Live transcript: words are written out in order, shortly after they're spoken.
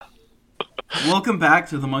Welcome back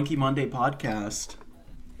to the Monkey Monday podcast.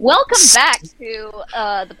 Welcome back to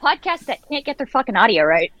the podcast that can't get their fucking audio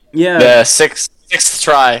right. Yeah. The sixth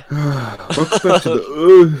try.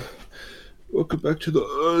 Welcome back to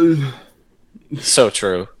the So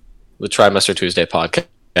true. The Trimester Tuesday podcast.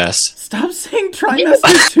 Stop saying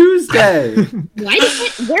Trimester Tuesday.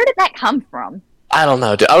 Where did that come from? I don't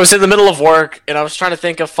know, dude. I was in the middle of work, and I was trying to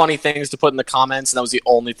think of funny things to put in the comments, and that was the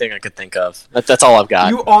only thing I could think of. That's all I've got.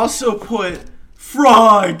 You also put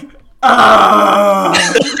frog. Ah!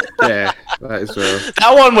 Yeah, that is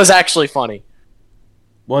That one was actually funny.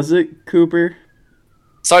 Was it, Cooper?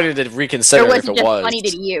 Starting to reconsider Or was if it it just was. funny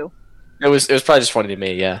to you? It was probably just funny to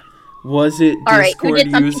me, yeah. Was it All right, who Discord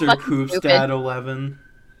did something user fucking stupid? Coopstat11?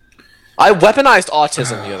 I weaponized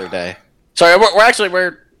autism the other day. Sorry,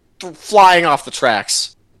 we're flying off the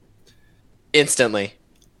tracks. Instantly.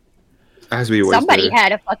 as we always Somebody do.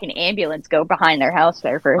 had a fucking ambulance go behind their house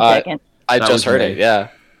there for a second. I That just was heard me. it, yeah.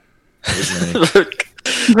 Isn't it?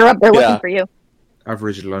 Grew up there Yeah. looking for you.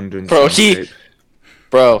 Average London. Bro, soundscape.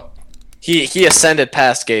 he ascended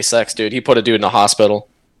past gay sex, dude. He put a dude in the hospital.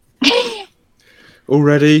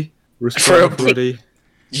 Already? Respond For- already?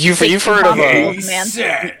 You've heard of Couples,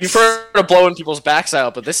 man. you've heard of blowing people's backs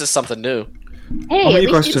out, but this is something new. Hey, want at you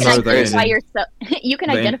least guys you to can know that identify in- yourself. You can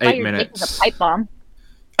that in identify 8 your dick minutes- as a pipe bomb.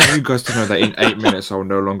 I want you guys to know that in 8 minutes I will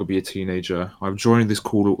no longer be a teenager. I've joined this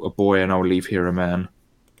call a boy and I will leave here a man.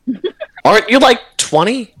 Aren't you like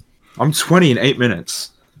 20? I'm 20 in 8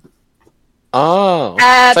 minutes. Oh.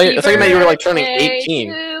 I thought you meant you were like turning birthday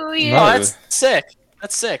 18. to Oh, you. No. that's sick.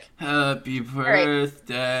 That's sick. Happy right.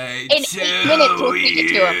 birthday In to 8 minutes, we'll sing it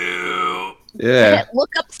to you. Yeah. Look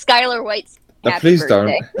up Skylar White's Now, happy please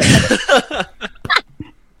birthday. don't.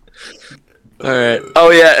 Alright.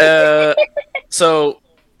 Oh, yeah, so,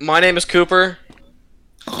 my name is Cooper.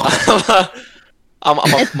 I'm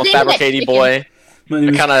a fabricating boy. My name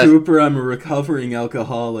is kinda- Cooper. I'm a recovering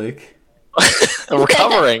alcoholic.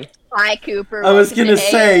 Recovering. Hi, Cooper. I was Welcome gonna to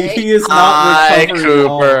say, AA. he is not Hi, recovering at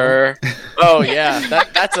all. Cooper. Oh, yeah.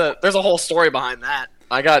 There's a whole story behind that.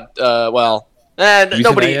 I got, said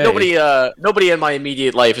nobody AA. nobody in my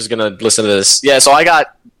immediate life is gonna listen to this. Yeah, so I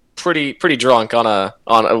got pretty drunk on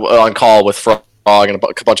call with Frog and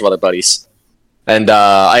a bunch of other buddies, and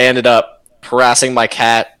I ended up harassing my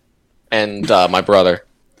cat and my brother.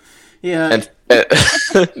 Yeah. And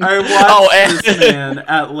I watched and this man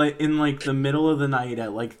in the middle of the night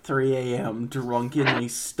at 3 a.m. drunkenly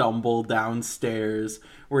stumble downstairs,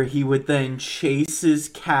 where he would then chase his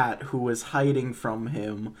cat who was hiding from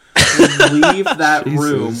him, and leave that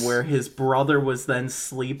room Jesus. where his brother was then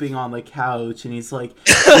sleeping on the couch, and he's like,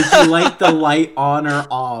 "Did you like the light on or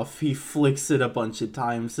off?" He flicks it a bunch of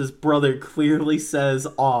times. His brother clearly says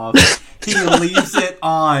off. He leaves it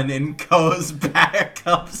on and goes back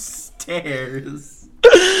upstairs.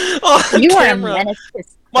 on You are a camera. menace to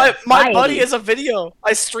My society. buddy has a video.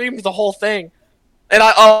 I streamed the whole thing, and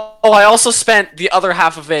I also spent the other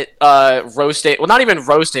half of it roasting. Well, not even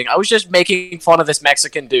roasting. I was just making fun of this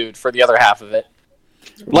Mexican dude for the other half of it.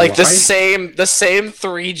 Like the Why? same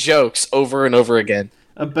 3 jokes over and over again.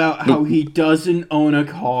 About how he doesn't own a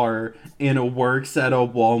car and works at a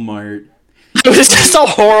Walmart. He was just a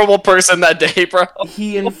horrible person that day, bro.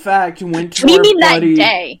 He in fact went to What do you our mean that buddy.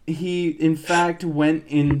 day? He in fact went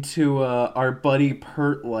into our buddy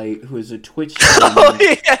Pertlight, who is a Twitch streamer. Oh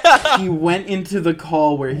yeah. He went into the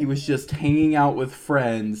call where he was just hanging out with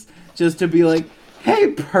friends, just to be like,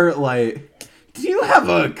 "Hey Pertlight, do you have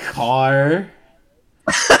a car?"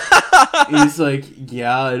 He's like,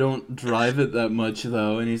 "Yeah, I don't drive it that much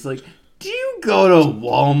though." And he's like, "Do you go to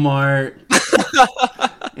Walmart?"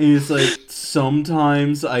 And he's like,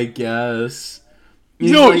 "Sometimes, I guess."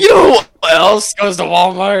 He's like, You know who else goes to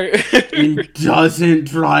Walmart? and doesn't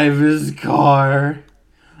drive his car.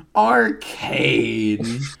 Arcade.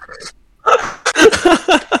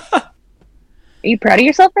 Are you proud of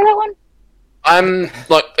yourself for that one?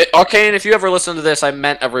 Look, Arcane, if you ever listen to this, I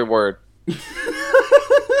meant every word.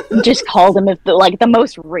 You just called him the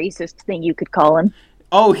most racist thing you could call him.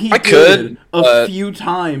 Oh, he I did. could, A but- few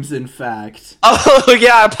times, in fact. Oh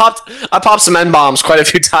yeah, I popped some N-bombs quite a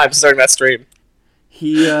few times during that stream.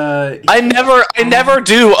 I never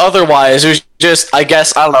do otherwise. It was just, I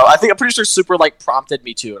guess, I don't know. I'm pretty sure Super prompted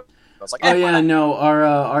me to. I was like, Oh why yeah, not? no,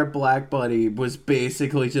 our black buddy was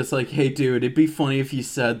basically just like, "Hey dude, it'd be funny if you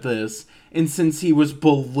said this." And since he was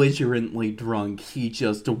belligerently drunk, he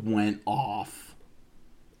just went off.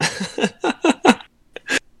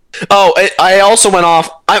 Oh, I also went off.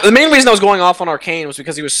 The main reason I was going off on Arcane was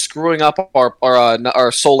because he was screwing up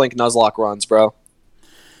our Soul Link Nuzlocke runs, bro.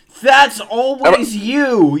 That's always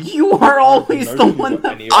you. You are always the one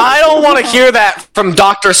that. I don't want to hear that from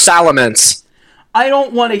Dr. Salamence. I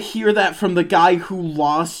don't want to hear that from the guy who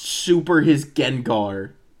lost Super his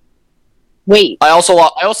Gengar. Wait, I also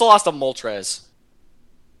lost a Moltres.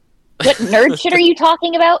 what nerd shit are you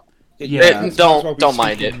talking about? Yeah. Don't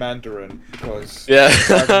mind it. Mandarin, because Yeah. I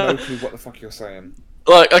have no clue what the fuck you're saying.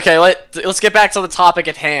 Look, okay, let's get back to the topic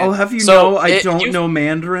at hand. I'll have you So, know I it- don't you- know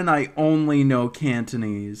Mandarin, I only know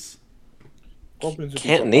Cantonese. Goblins would be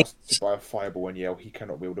Cantonese. blasted by a fireball and yell, he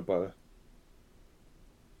cannot wield a bow.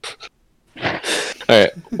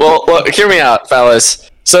 Alright. Well, hear me out, fellas.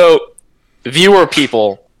 So, viewer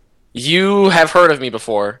people, you have heard of me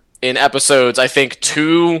before in episodes, I think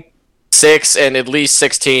 2, 6, and at least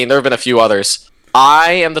 16. There have been a few others.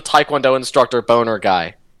 I am the Taekwondo instructor boner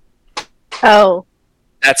guy. Oh,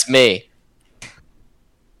 That's me.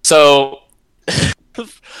 So,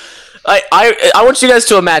 I want you guys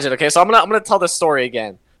to imagine. Okay, so I'm gonna tell this story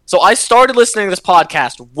again. So I started listening to this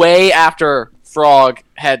podcast way after Frog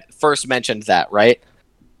had first mentioned that, right?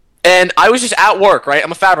 And I was just at work, right?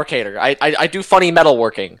 I'm a fabricator. I do funny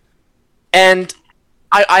metalworking, and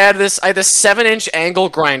I had this 7-inch angle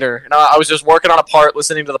grinder, and I was just working on a part,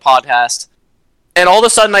 listening to the podcast, and all of a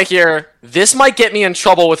sudden I hear, this might get me in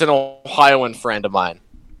trouble with an Ohioan friend of mine.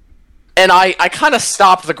 And I kind of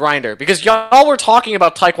stopped the grinder, because y'all were talking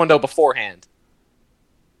about Taekwondo beforehand.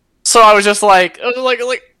 So I was just like,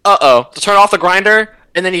 uh-oh. To turn off the grinder,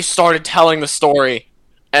 and then he started telling the story.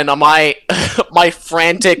 And my my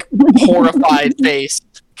frantic, horrified face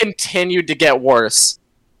continued to get worse.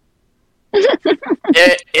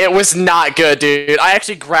 It was not good, dude. I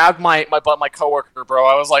actually grabbed my coworker, bro.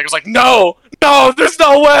 I was like, no, there's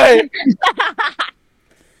no way.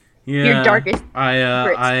 Yeah, Your darkest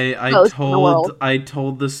I post in the world.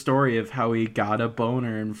 told the story of how he got a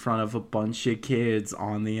boner in front of a bunch of kids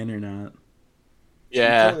on the internet. We call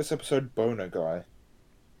Yeah, this episode Boner Guy.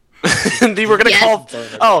 we were gonna Yes. call. Boner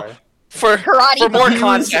Oh, Guy. for Karate more He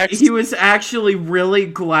was, context. he was actually really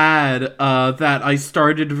glad that I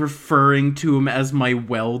started referring to him as my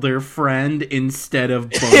welder friend instead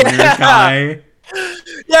of boner Yeah. guy.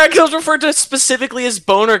 Yeah, because I was referred to specifically as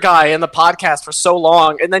boner guy in the podcast for so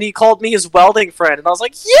long, and then he called me his welding friend, and I was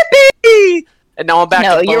like, yippee! And now I'm back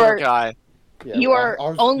No, to boner you're- guy. Yeah, You are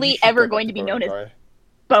only you should ever go going back to be Boner known as- Guy.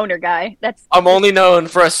 boner guy. That's I'm only known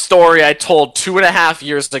for a story I told 2.5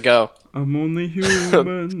 years ago. I'm only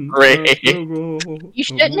human. Great. after all. you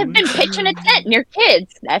shouldn't have been pitching a tent near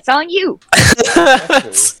kids. That's on you.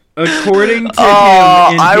 According to Oh,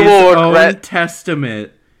 him in I his will own regret-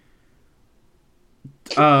 testament,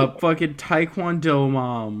 fucking Taekwondo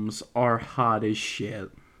moms are hot as shit.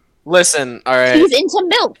 Listen, alright. He's into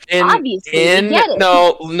milk, obviously. We get it.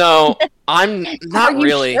 No, I'm Are not you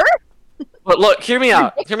really. sure? But look, hear me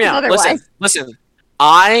out. Hear me out. Otherwise. Listen.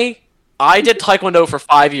 I did Taekwondo for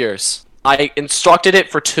 5 years. I instructed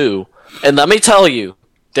it for 2. And let me tell you,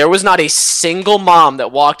 there was not a single mom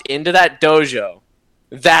that walked into that dojo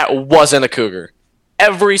that wasn't a cougar.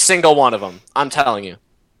 Every single one of them. I'm telling you.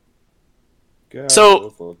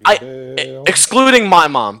 So, excluding my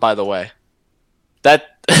mom, by the way. That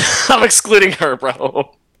I'm excluding her,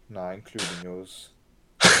 bro. Nah, including yours.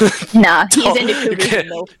 Nah, he's into You cougars can't- and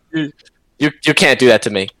milk. You can't do that to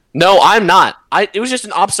me. No, I'm not. It was just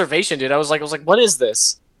an observation, dude. I was like, what is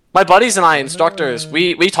this? My buddies and I, instructors,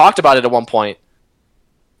 we talked about it at one point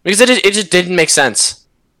because it just didn't make sense.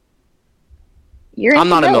 You're I'm into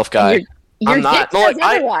not a milk. MILF guy. Your I'm not. dick No, says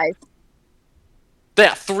like, otherwise.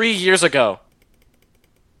 Yeah, 3 years ago.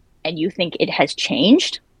 And you think it has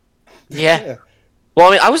changed? Yeah. Well,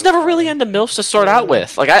 I mean, I was never really into MILFs to start out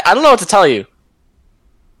with. Like, I don't know what to tell you.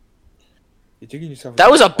 You're digging yourself.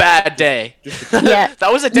 That was a bad day. Just Yeah.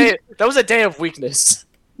 That was a day. That was a day of weakness.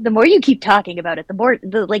 The more you keep talking about it, the more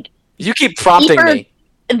You keep prompting Deeper- me.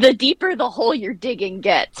 the deeper the hole you're digging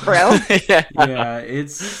gets, bro. Yeah. Yeah,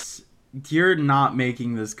 you're not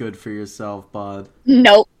making this good for yourself, bud.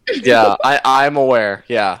 Nope. Yeah, I'm aware.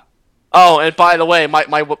 Yeah. Oh, and by the way,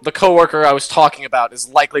 the coworker I was talking about is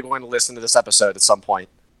likely going to listen to this episode at some point.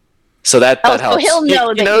 So that Oh, so helps. he'll know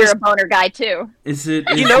he that knows, you're a boner guy too.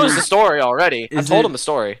 he knows the story already. I Is told it- him the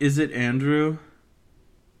story. Is it Andrew?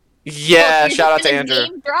 Yeah, Well, you're shout out just to gonna Andrew.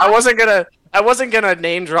 name drop? I wasn't gonna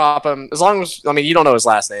name drop him as long as you don't know his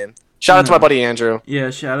last name. Shout out to No. my buddy Andrew. Yeah,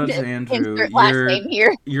 shout out to Andrew. Insert last name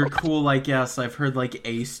here. You're cool, I guess. I've heard like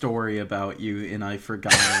a story about you and I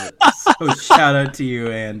forgot it. So shout out to you,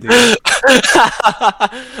 Andy.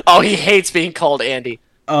 Oh, he hates being called Andy.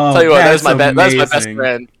 Oh, Tell you what, that's that's my best amazing.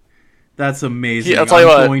 friend. That's amazing. I'll tell you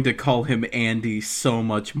I'm what. going to call him Andy so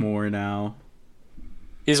much more now.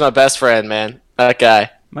 He's my best friend, man. That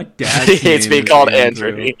guy. My dad's He hates name being is called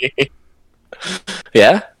Andrew.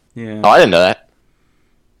 Yeah? Yeah. Oh, I didn't know that.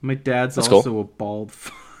 My dad's That's also cool. a bald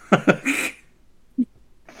fuck.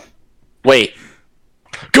 Wait.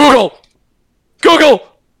 Google!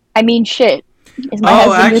 Google! I mean, shit. Is my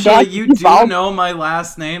Oh, husband your actually, dad? you He's do bald. know my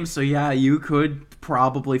last name, so yeah, you could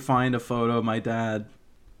probably find a photo of my dad.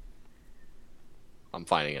 I'm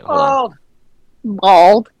finding it. Hold on.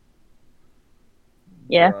 Bald.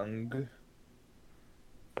 Yeah. Drunk.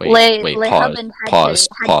 Wait, pause. husband had Pause.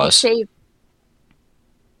 to Pause. shave.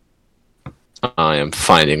 I am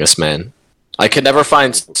finding this man. I could never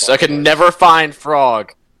find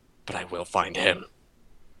Frog, but I will find him.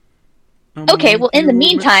 Okay, well, in the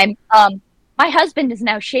meantime, my husband has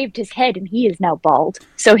now shaved his head and he is now bald.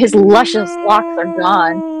 So his luscious locks are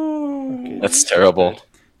gone. That's terrible.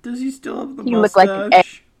 Does he still have the You look mustache? like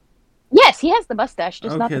an Yes, he has the mustache,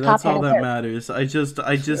 just not Okay, the top that's all hat of that hair. matters. I just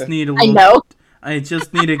need a I little. know. I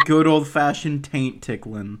just need a good old fashioned taint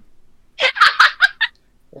tickling.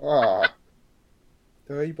 Ah.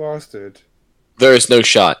 Dirty bastard. There is no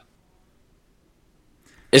shot.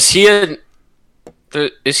 Is he an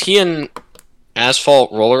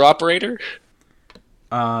asphalt roller operator?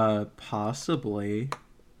 Possibly.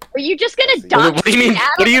 Are you just gonna What dox What do you me mean? out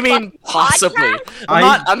What do of you the mean? fucking Possibly.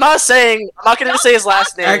 podcast? I'm not saying. I'm not going to say his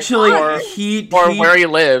last name. Actually, or he where he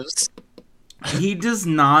lives he does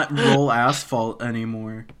not roll asphalt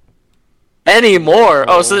anymore. anymore.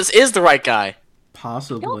 Oh, so this is the right guy.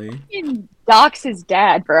 Possibly. Fucking dox his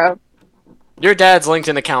dad, bro. Your dad's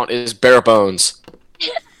LinkedIn account is bare bones.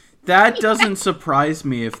 That doesn't surprise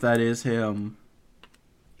me if that is him.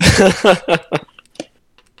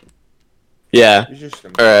 Yeah, He's just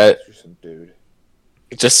some, Alright. he's just some dude.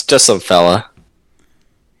 just some fella.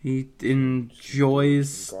 He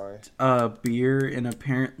enjoys Guy. beer and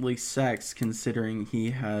apparently sex, considering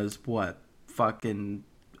he has what, fucking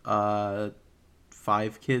 5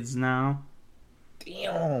 kids now.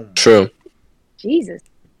 Damn. True. Jesus.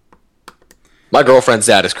 My girlfriend's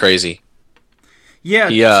dad is crazy. Yeah,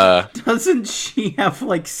 He doesn't she have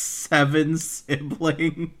like 7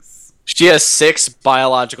 siblings? she has 6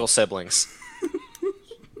 biological siblings.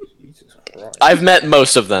 Jesus Christ. I've met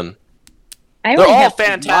most of them. I They're only all have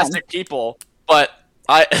fantastic people, but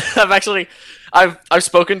I've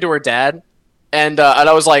spoken to her dad, and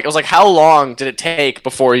I was like, how long did it take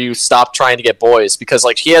before you stopped trying to get boys? Because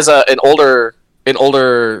like she has an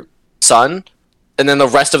older son, and then the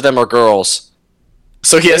rest of them are girls.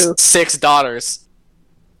 So he has Ew. 6 daughters,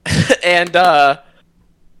 and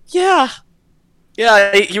yeah,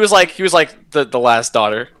 he was like the last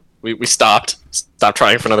daughter. We stopped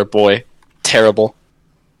trying for another boy. Terrible.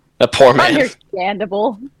 That poor man.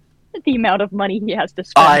 Understandable. The amount of money he has to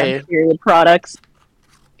spend I- on period products.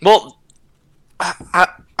 Well,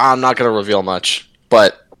 I'm not gonna reveal much,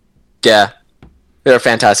 but yeah, they're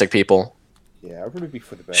fantastic people. Yeah, I'll probably be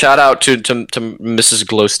for the best. Shout out to Mrs.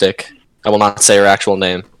 Glowstick. I will not say her actual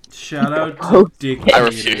name. Shout out Oh, to Dictator. I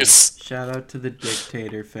refuse. Shout out to the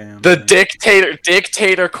Dictator family. The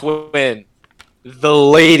Dictator Quinn, the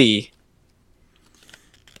lady.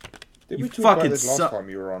 Did You we talk about fucking this last suck. time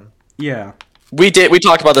you were on? Yeah. We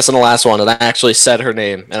talked about this in the last one, and I actually said her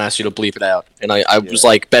name and asked you to bleep it out, and I was Yeah.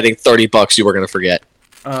 like betting $30 you were gonna forget,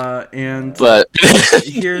 And but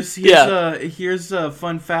here's Yeah. here's a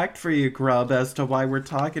fun fact for you, Grub, as to why we're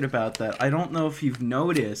talking about that. I don't know if you've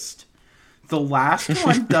noticed, the last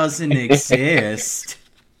one doesn't exist.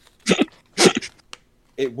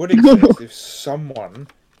 It would exist if someone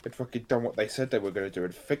had fucking done what they said they were going to do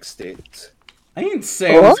and fixed it. I didn't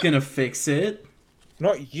say I was gonna fix it.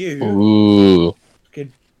 Not you. ooh,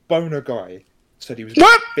 Fucking boner guy said he was going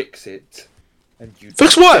What? to fix it. And you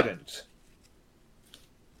Fix what? didn't.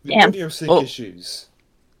 The Damn. audio sync Oh. issues.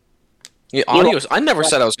 yeah, audios. I never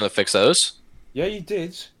said I was gonna fix those. Yeah, you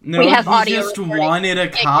did. No, We have he audio just recording. wanted a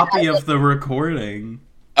It copy has of the recording.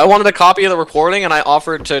 I wanted a copy of the recording, and I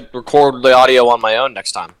offered to record the audio on my own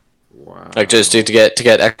next time, Wow. like just to get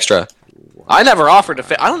extra. I never offered to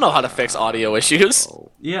fix. I don't know how to fix audio issues.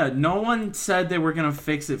 Yeah, no one said they were gonna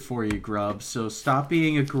fix it for you, Grub, so stop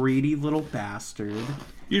being a greedy little bastard.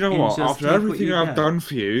 You know And what? just After take what everything you I've get. done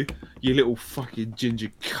for you, you little fucking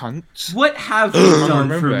ginger cunt. What have you I done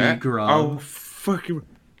for remember me, that. Grub? Oh, fucking.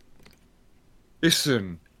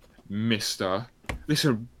 Listen, mister.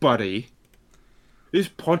 Listen, buddy. This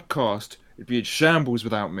podcast would be in shambles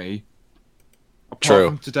without me. Apart True.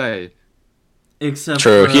 from today. Except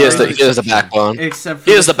True. for, He is the backbone. Except for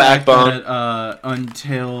He is the fact backbone. that,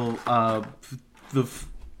 until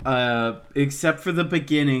except for the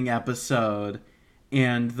beginning episode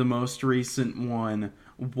and the most recent one,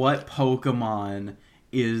 what Pokemon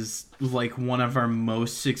is like one of our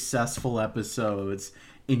most successful episodes,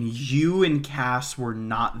 and you and Cass were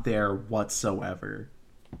not there whatsoever.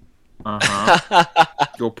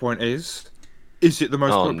 Your point is it the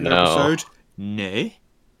most popular episode? No.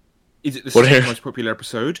 Is it the second most popular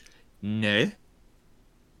episode? No.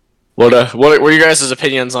 What were you guys'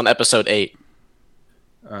 opinions on episode 8?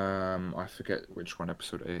 I forget which one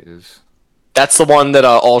episode 8 is. That's the one that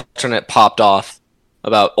alternate popped off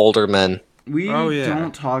about older men. We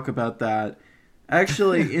don't talk about that.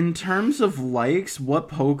 Actually, in terms of likes, what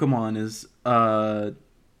Pokemon is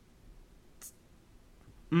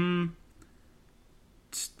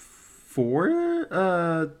fourth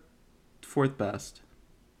best?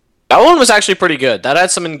 That one was actually pretty good. That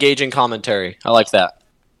had some engaging commentary. I like that.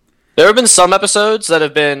 There have been some episodes that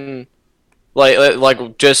have been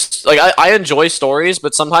like just like I enjoy stories,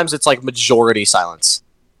 but sometimes it's like majority silence.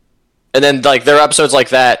 And then like there are episodes like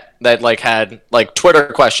that like had like Twitter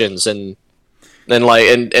questions and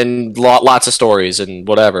lots of stories and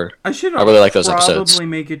whatever. I really like those episodes. Probably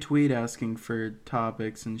make a tweet asking for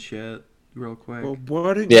topics and shit real quick. Well,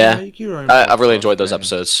 why didn't you make your own? I really enjoyed those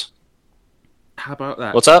episodes. How about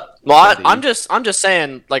that? What's up? Well, I'm just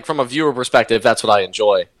saying, like from a viewer perspective, that's what I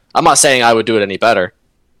enjoy. I'm not saying I would do it any better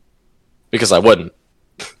because I wouldn't.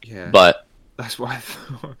 Yeah, but that's why I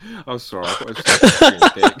thought. I'm sorry. I thought I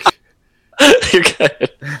was You're good.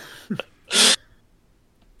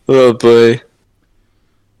 Oh boy. I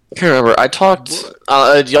can't remember. I talked.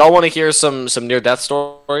 Do y'all want to hear some near-death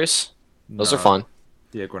stories? Those are fun.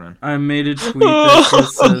 Yeah, go on. I made a tweet that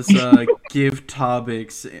just says, give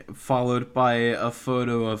topics, followed by a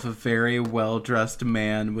photo of a very well-dressed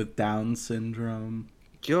man with Down syndrome.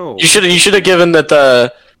 Yo. You should have given it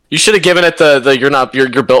the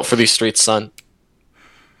you're built for these streets, son.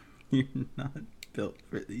 You're not built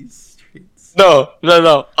for these streets. No.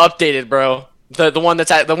 Updated, bro. The one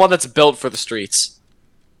that's built for the streets.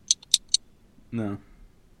 No.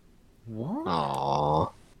 What?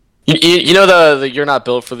 Aww. You know the "you're not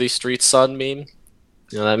built for these streets" son meme?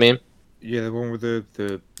 You know that meme? Yeah, the one with the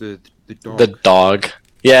dog. The dog.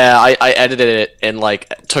 Yeah, I edited it and like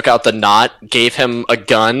took out the knot, gave him a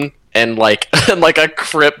gun and like like a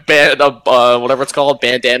crip band, whatever it's called,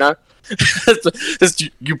 bandana. This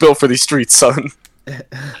you built for these streets, son.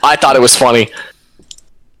 I thought it was funny.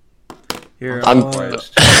 Here, I'm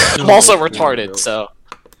also retarded, so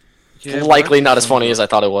likely not as funny as I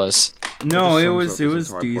thought it was. No, it was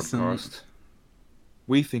decent. Podcast.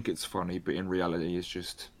 We think it's funny, but in reality, it's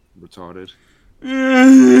just retarded.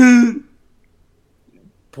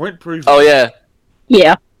 Point proven. Oh yeah.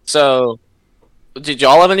 Yeah. So, did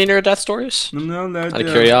y'all have any near-death stories? No, out of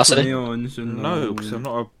curiosity. No, because I'm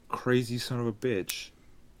not a crazy son of a bitch.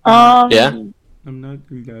 Yeah. I'm not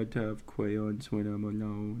allowed to have crayons when I'm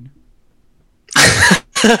alone.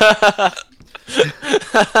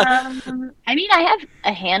 I mean, I have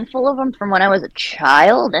a handful of them from when I was a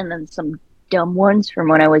child, and then some dumb ones from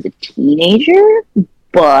when I was a teenager.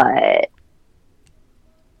 But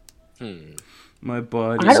my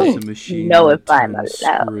body I is don't a machine. know if I'm turns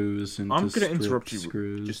allowed. Screws into I'm gonna interrupt you.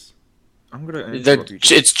 Screws. I'm gonna interrupt you.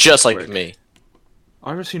 It's just like me.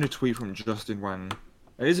 I've just seen a tweet from Justin Wang.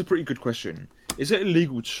 It is a pretty good question. Is it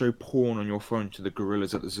illegal to show porn on your phone to the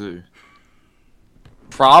gorillas at the zoo?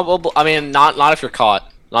 Probably. I mean, not if you're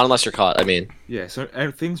caught. Not unless you're caught. I mean. Yeah. So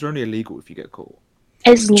things are only illegal if you get caught.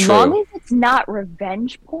 As long as it's not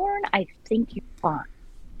revenge porn, I think you're fine.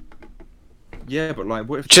 Yeah, but like,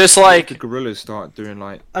 what if the gorillas start doing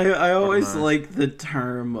like? I always like the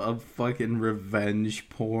term of fucking revenge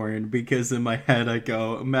porn because in my head I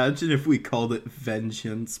go, imagine if we called it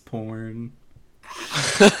vengeance porn.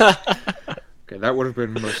 Okay, that would have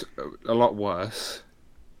been a lot worse.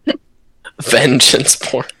 Vengeance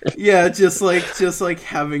porn. Yeah, just like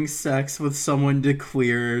having sex with someone to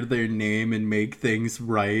clear their name and make things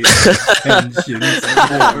right. Vengeance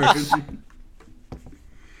porn.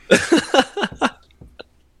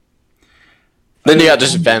 Then you got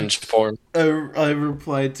just venge porn. I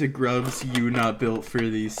replied to Grub's "You not built for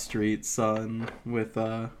these streets" son with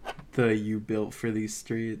the "You built for these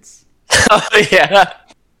streets." Oh yeah.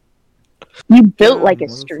 You built like a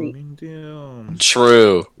street.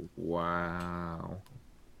 True. Wow.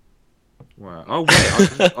 Oh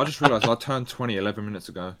wait, I just realised I turned 20 11 minutes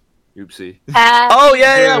ago. Oopsie. Oh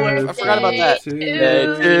yeah. I forgot about that.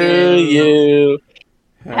 To you.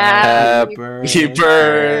 Happy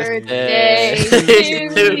birthday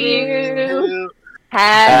to you.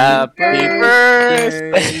 Happy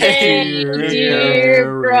birthday,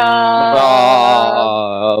 dear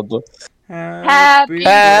Rob. Happy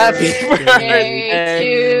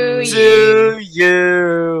birthday to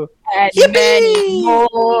you. and many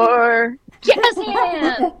more. Yes,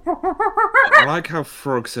 man. I like how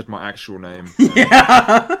Frog said my actual name.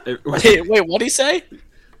 Yeah. Wait, what'd he say?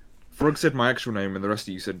 Frog said my actual name, and the rest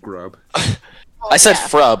of you said Grub. I said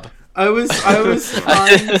Frub. I was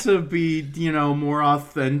trying to be, more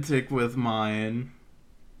authentic with mine.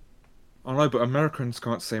 I know, but Americans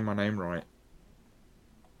can't say my name right.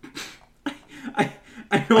 I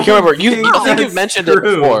I can't remember. I think you've mentioned it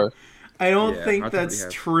before. I don't Yeah, think I that's totally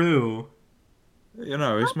have. true.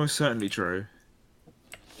 It's most certainly true.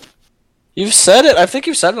 You've said it. I think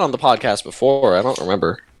you've said it on the podcast before. I don't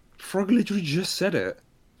remember. Frog literally just said it.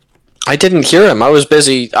 I didn't hear him. I was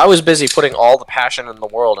busy putting all the passion in the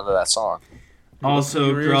world into that song. Also,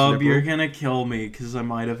 Your ears, Grub, liberal. you're gonna kill me because I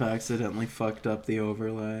might have accidentally fucked up the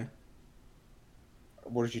overlay.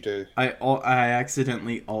 What did you do? I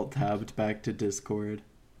accidentally alt-tabbed back to Discord.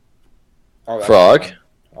 Oh, that's Frog? fine.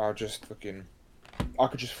 I'll just fucking. I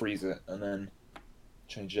could just freeze it and then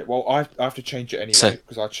change it. Well, I have to change it anyway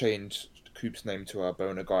because I changed Coop's name to a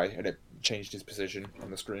boner guy and it changed his position on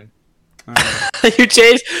the screen.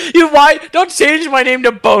 Why? Don't change my name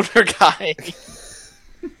to Boner Guy.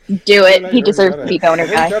 Do it. He deserves to be boner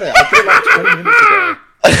He guy. got it. I did it like 20 minutes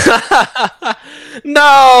ago.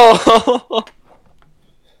 No.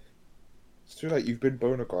 It's too late. You've been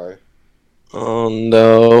boner guy. Oh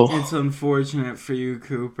no. It's unfortunate for you,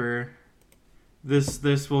 Cooper.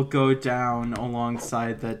 This will go down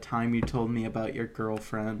alongside that time you told me about your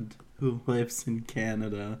girlfriend who lives in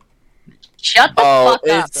Canada. Shut the Oh, fuck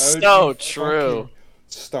up. it's Don't so you true. fucking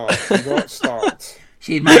Start. You got start.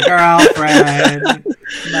 She's my girlfriend.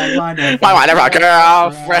 My My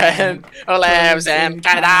girlfriend who lives in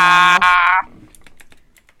Canada.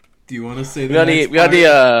 Do you want to say We got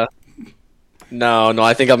the No,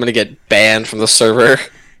 I think I'm gonna get banned from the server.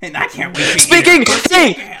 And I can't wait.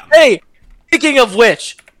 Speaking of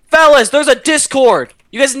which, fellas, there's a Discord.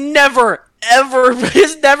 You guys never,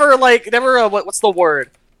 what's the word?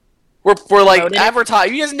 We're like Promoted it?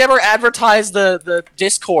 advertise. You guys never advertise the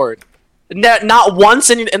Discord. Not once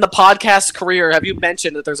in the podcast career have you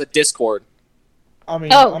mentioned that there's a Discord. I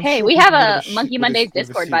mean, Oh, I'm hey, sure we people have give a shit Monkey with Mondays this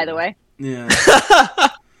Discord, by the way. Yeah.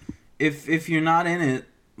 If you're not in it,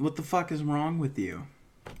 what the fuck is wrong with you?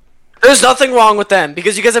 There's nothing wrong with them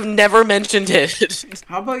because you guys have never mentioned it.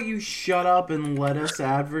 How about you shut up and let us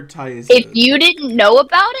advertise If it? you didn't know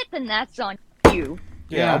about it, then that's on you.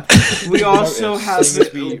 Yeah. We also have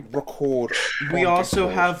we record. we on also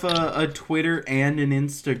Discord. have a Twitter and an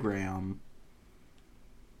Instagram.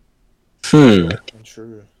 True.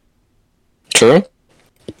 True.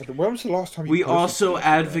 But when was the last time you We posted also something?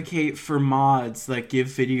 advocate for mods that give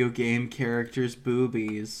video game characters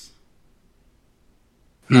boobies.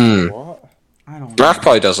 What? I don't know. Draft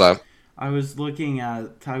probably does that. I was taking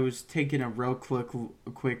a real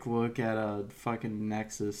quick look at a fucking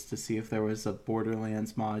Nexus to see if there was a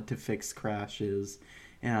Borderlands mod to fix crashes,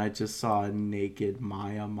 and I just saw a naked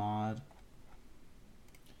Maya mod.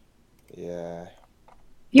 Yeah.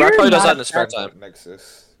 Draft probably does not that in his spare a- time.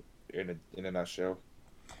 Nexus in a nutshell.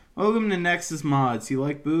 Welcome to Nexus Mods. You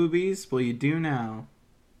like boobies? Well, you do now.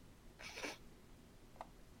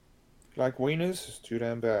 Like wieners, it's too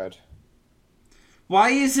damn bad. Why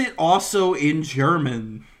is it also in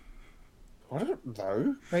German? I don't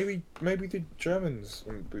know. Maybe the Germans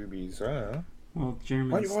want boobies. I don't know. Well, Why don't you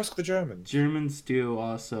Germans ask the Germans? Germans do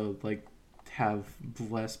also have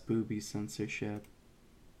less booby censorship.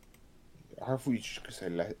 I thought you should say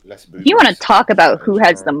less boobies. You want to talk about who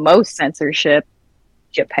has the most censorship?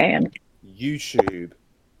 Japan. YouTube.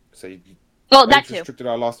 So Well, that too. restricted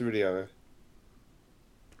our last video.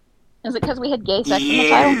 Is it because we had gay sex in the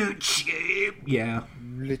title? YouTube. Yeah.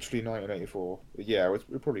 Literally 1984. Yeah,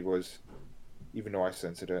 it probably was. Even though I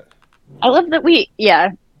censored it. I love that we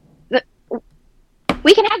can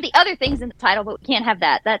have the other things in the title, but we can't have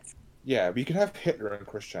that. That's Yeah, we can have Hitler and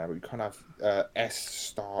Christian, but we can't have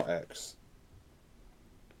S*X.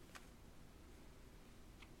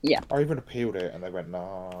 Yeah. I even appealed it, and they went,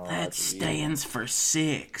 "Nah." That that's stands for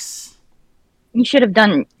 6. you should have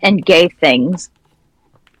done and gay things.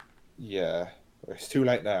 Yeah, it's too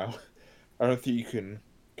late now. I don't think you can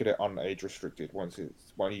get it age restricted once the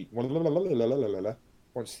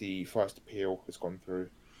first appeal has gone through.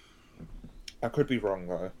 I could be wrong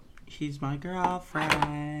though. She's my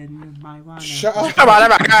girlfriend. My one. Shut up! Come on, I'm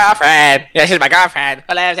my girlfriend. Yeah, she's my girlfriend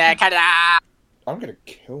who lives in Canada. I'm gonna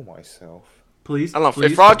kill myself. Please. I don't know.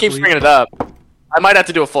 please, If Frog keeps please. bringing it up, I might have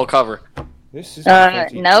to do a full cover. This is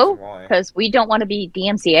No, because we don't want to be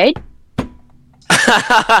DMCA'd.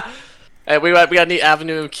 Hey, we got any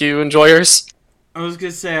Avenue Q enjoyers? I was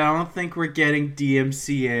gonna say I don't think we're getting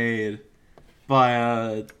DMCA'd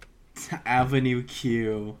by Avenue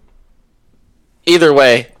Q. Either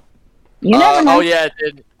way. You never know. Oh yeah,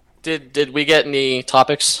 did we get any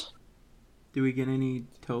topics? Do we get any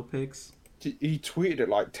topics? He tweeted it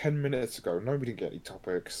like 10 minutes ago. Nobody didn't get any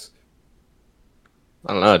topics.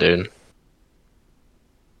 I don't know, dude.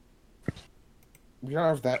 We don't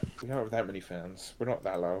have that many fans. We're not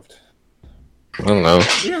that loved. I don't know.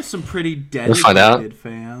 We have some pretty find out. dedicated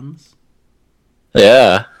fans.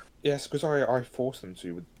 Yeah. Yes, because I forced them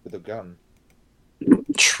to with a gun.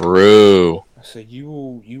 True. I said you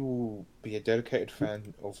will be a dedicated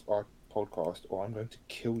fan of our podcast, or I'm going to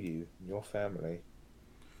kill you and your family.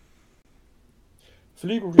 For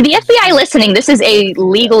legal To the reasons, FBI listening, this is a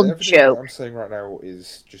legal everything joke. I'm saying right now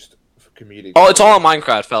is just for comedic. Oh, it's all on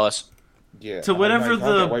Minecraft, fellas. Yeah. To whatever I can't get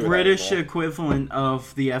the away with that British anymore. equivalent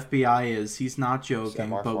of the FBI is, he's not joking,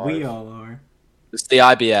 MI5. but we all are. It's the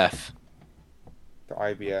IBF. The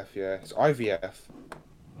IBF, yeah, it's IVF.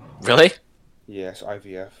 Really? Yes,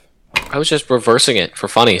 IVF. I was just reversing it for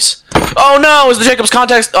funnies. Oh no, it was the Jacob's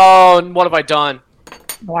context. Oh, what have I done?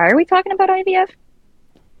 Why are we talking about IVF?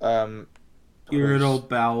 Irritable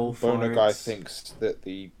bowel Boner guy farts. thinks that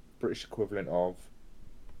the British equivalent of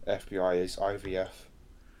FBI is IVF.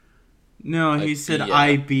 No, he said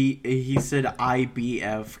IBF. He said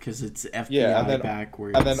IBF because it's FBI Yeah, and then-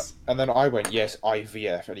 backwards. And then I went, yes,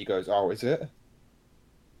 IVF, and he goes, oh, is it?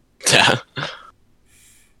 Yeah.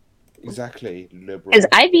 Exactly, liberal. Because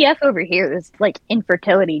IVF over here is like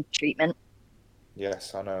infertility treatment.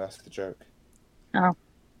 Yes, I know, that's the joke.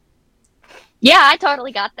 Yeah, I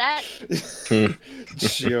totally got that.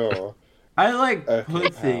 Sure. I like Okay,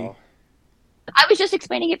 pussy. pal. I was just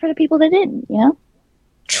explaining it for the people that didn't, you know?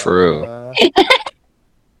 True.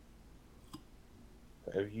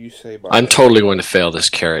 Whatever you say about I'm totally going to fail this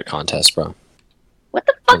carrot contest, bro. What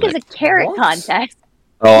the fuck is a carrot What? contest?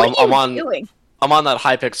 Oh, What are I'm you on. doing? I'm on that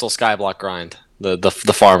Hypixel Skyblock grind. The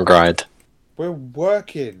farm grind. We're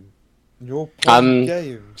working. You're I'm- playing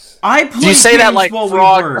games. I play Do you say games that like while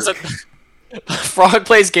Frog? we work. Frog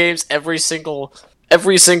plays games every single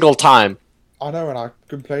time. I know, and I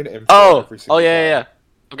complain at him. Oh, every single yeah.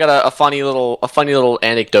 I've got a funny little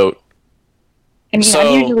anecdote. I mean, So-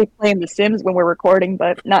 I'm usually playing The Sims when we're recording,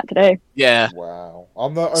 but not today. Yeah. Wow,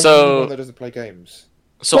 I'm the only So- one that doesn't play games.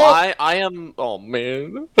 So Well- I am. Oh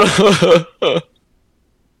man.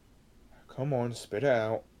 Come on, spit it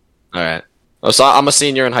out. All right. So I'm a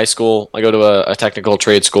senior in high school. I go to a technical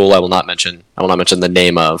trade school. I will not mention the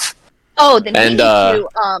name of. Oh, then And, we need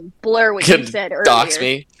to blur what you said earlier. Dox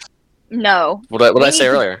me. No. What did I We say need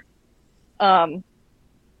to- earlier?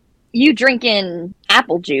 You drinking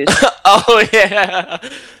apple juice. Oh yeah.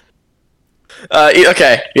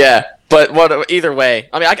 Okay, yeah. But either way,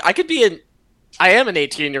 I mean, I could be I am an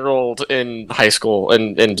 18-year-old in high school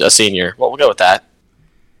and a senior. Well, we'll go with that.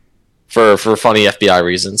 For funny FBI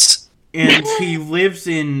reasons. And he lives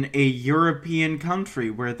in a European country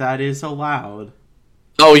where that is allowed.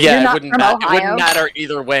 Oh yeah, You're it not wouldn't, from it Ohio? wouldn't matter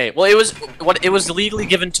either way. Well, it was legally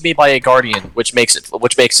given to me by a guardian, which makes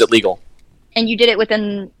it legal. And you did it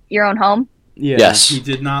within your own home? Yeah, Yes. he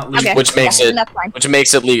did not leave. Okay. Which makes Yeah, it- That's fine. Which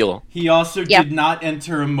makes it legal. He also Yeah. did not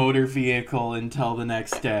enter a motor vehicle until the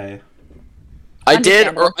next day. I did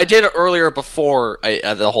Understandable. earlier before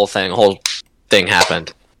the whole thing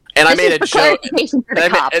happened, and I This made is a for joke. clarification for the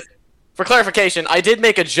And I cops. for clarification, I did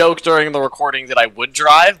make a joke during the recording that I would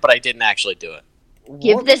drive, but I didn't actually do it.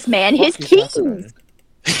 Give What this the man fuck his is keys. happening?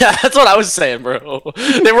 Yeah, that's what I was saying, bro.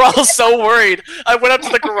 They were all so worried. I went up to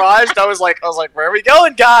the garage and I was like, where are we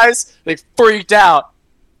going, guys? They freaked out.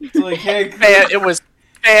 It's like, hey, Man, it was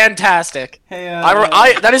fantastic. hey,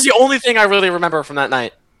 That is the only thing I really remember from that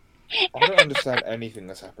night. I don't understand anything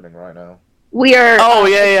that's happening right now. We are. Oh,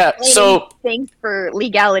 yeah. explaining So, things for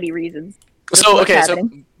legality reasons. That's so what's okay,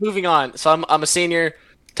 happening. so moving on. So I'm a senior,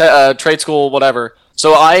 trade school, whatever.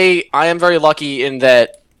 So I am very lucky in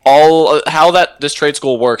that how this trade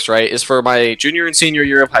school works, right, is for my junior and senior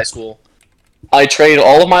year of high school, I trade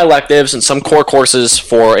all of my electives and some core courses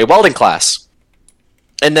for a welding class.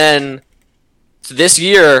 And then this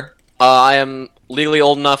year, I am legally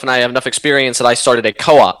old enough and I have enough experience that I started a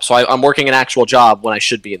co-op. So I'm working an actual job when I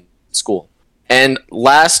should be in school. And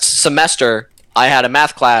last semester, I had a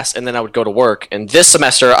math class and then I would go to work. And this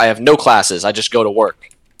semester, I have no classes. I just go to work.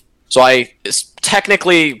 So I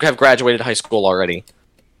technically have graduated high school already.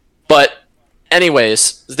 But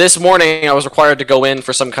anyways, this morning I was required to go in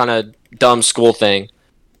for some kind of dumb school thing.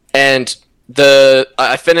 And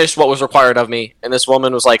I finished what was required of me. And this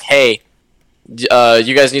woman was like, hey,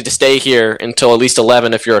 you guys need to stay here until at least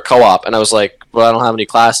 11 if you're a co-op. And I was like, well, I don't have any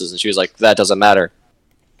classes. And she was like, that doesn't matter.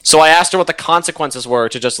 So I asked her what the consequences were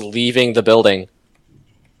to just leaving the building.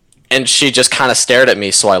 and she just kind of stared at me,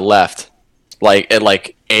 so I left, like at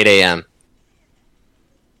like 8 a.m.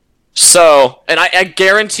 So, and I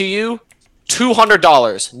guarantee you,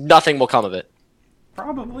 $200, nothing will come of it.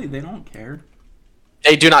 Probably they don't care.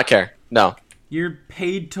 They do not care. No. You're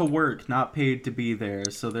paid to work, not paid to be there.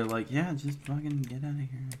 So they're like, yeah, just fucking get out of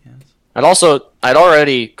here, I guess. I'd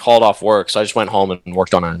already called off work, so I just went home and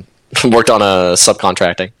worked on a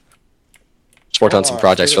subcontracting. Just worked on some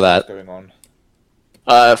projects for that. Going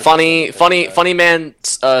on. Funny man,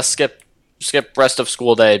 skip rest of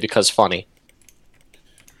school day because funny.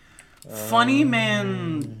 Funny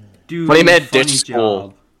man, do Funny man funny ditch school.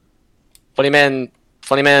 job. Funny man,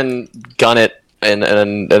 gun it and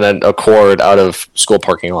then a cord out of school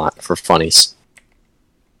parking lot for funnies.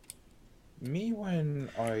 Me when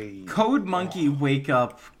I Code Monkey, wake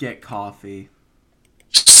up, get coffee.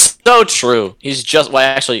 So true.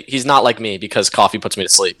 He's not like me because coffee puts me to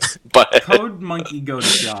sleep. But Code Monkey, go to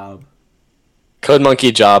job. Code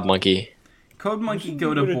Monkey, job monkey. Code Monkey,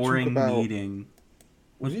 go to boring meeting.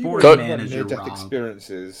 Was With you boring Code- manager near-death Rob.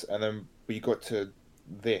 experiences, and then we got to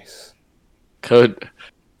this. Code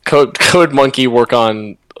Monkey work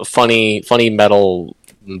on funny metal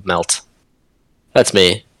melt. That's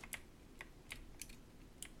me.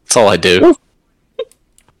 That's all I do.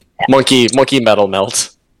 Monkey metal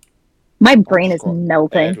melt. My brain is Got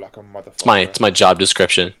melting. dead like a motherfucker. It's my job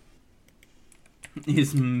description.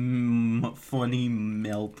 Is funny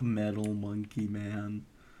melt metal monkey man.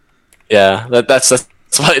 Yeah, that's what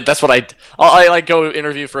I like go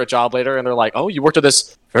interview for a job later, and they're like, "Oh, you worked at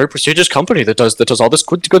this very prestigious company that does all this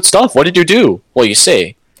good stuff. What did you do?" Well, you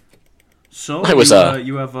see, So I was,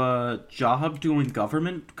 you have a job doing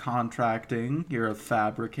government contracting. You're a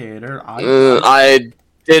fabricator. I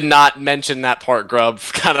did not mention that part, Grub,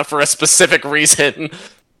 kind of for a specific reason.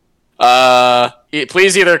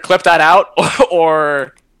 Please either clip that out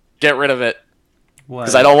or get rid of it,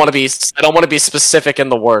 because I don't want to be specific in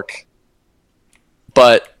the work.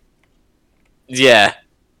 But yeah,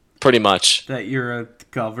 pretty much. that you're a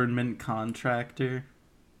government contractor.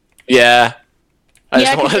 Yeah.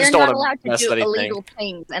 Yeah, because you're not wanna allowed to mess do anything. illegal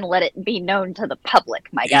things and let it be known to the public,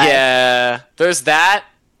 my guy. Yeah, there's that,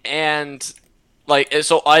 and like,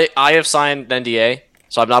 so I have signed an NDA,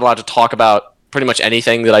 so I'm not allowed to talk about pretty much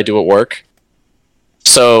anything that I do at work.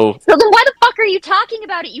 So So then why the fuck are you talking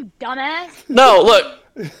about it, you dumbass? no,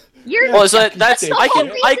 look, You're well, so that's the I whole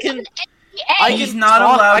can reason of He's NDA. not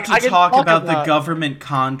talk- allowed I to can talk talk about the about- government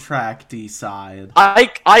contracty side. I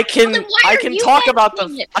can Well, then why are you talk about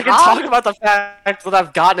mentioning it, I can Rob? talk about the fact that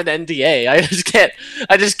I've gotten an NDA.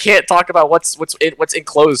 I just can't talk about what's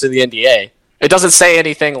enclosed in the NDA. It doesn't say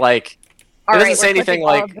anything like All it doesn't right, say we're anything clipping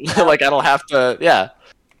all like of this out. like I don't have to. Yeah,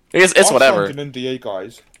 it's I whatever. signed an NDA,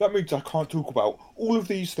 guys. That means I can't talk about all of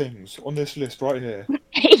these things on this list right here.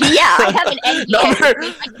 Yeah, I have an NDA. Number-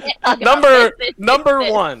 I can't talk about this. Number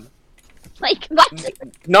one. Like, what?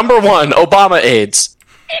 Number one, Obama AIDS.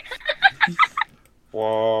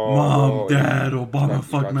 Whoa. Mom, Dad, yeah. Obama Right,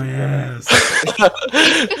 fucked my right.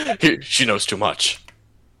 ass. She knows too much.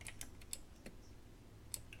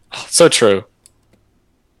 So true.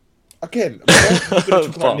 Again, we're gonna talk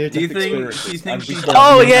about Well, near-death Do you think experiences, and we the don't- Oh,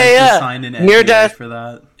 government yeah, has to yeah. sign an Near NDA death. for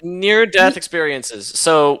that? Near-death experiences.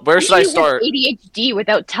 So where should I You have start? ADHD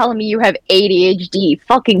without telling me you have ADHD.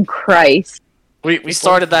 Fucking Christ. We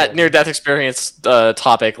started that near-death experience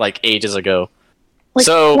topic like ages ago. Like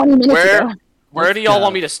So 20 minutes ago. where do y'all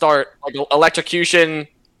want me to start? Like electrocution,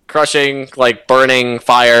 crushing, like burning,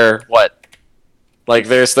 fire, what? Like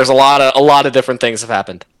there's a lot of different things have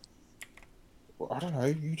happened. I don't know.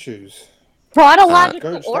 You choose.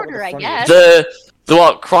 Chronological Go start with order, the I funniest. guess.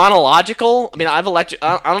 The chronological. I mean, I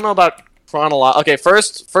don't know about Okay,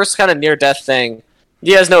 first kind of near-death thing.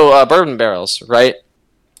 You guys know bourbon barrels, right?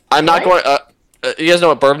 I'm not going. What? You guys know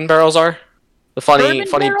what bourbon barrels are? The funny.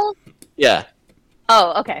 Bourbon barrels? Yeah.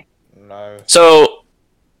 Oh, okay. No. So,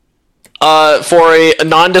 for a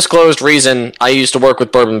non-disclosed reason, I used to work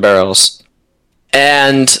with bourbon barrels,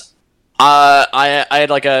 and I had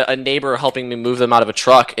like a neighbor helping me move them out of a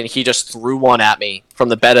truck, and he just threw one at me from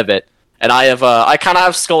the bed of it. And I kind of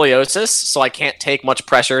have scoliosis, so I can't take much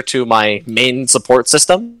pressure to my main support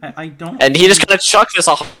system. I don't. And he just kind of chucked this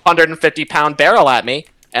 150-pound barrel at me,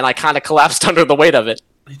 and I kind of collapsed under the weight of it.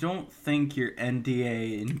 I don't think your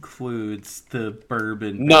NDA includes the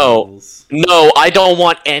bourbon No. barrels. No, I don't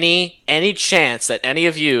want any chance that any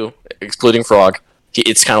of you, excluding Frog,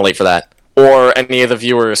 it's kind of late for that, or any of the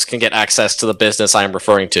viewers can get access to the business I am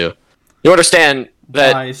referring to. You understand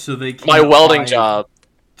that Why? So they can't my welding buy- job.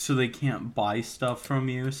 So they can't buy stuff from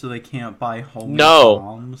you. So they can't buy homemade No.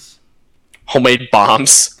 bombs. Homemade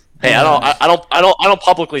bombs. Hey, I don't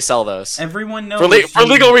publicly sell those. Everyone knows For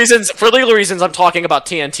legal reasons, I'm talking about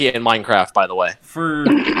TNT and Minecraft, by the way.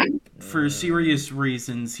 For serious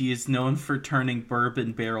reasons, he is known for turning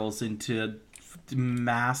bourbon barrels into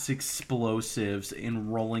mass explosives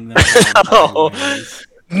and rolling them down highways.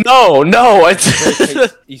 No,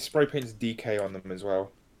 He spray paints DK on them as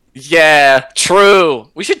well. Yeah, true.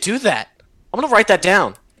 We should do that. I'm gonna write that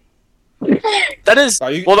down. That is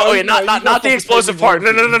not the explosive part.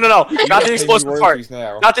 No, not the explosive part.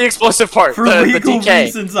 Not the explosive part. For the legal DK.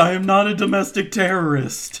 reasons, I am not a domestic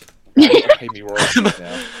terrorist. Pay me royalties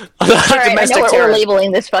now. Alright, I know what we're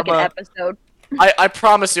labeling this fucking episode. I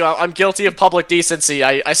promise you, I'm guilty of public decency.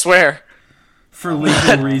 I swear. For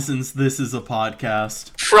legal reasons, this is a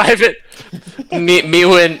podcast. Private. me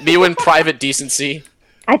win private decency.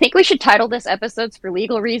 I think we should title this episodes For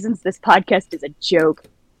Legal Reasons, This Podcast is a Joke.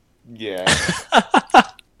 Yeah.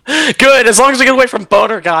 Good, as long as we get away from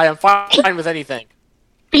Boner Guy, I'm fine with anything.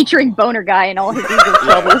 Featuring Boner Guy and all his legal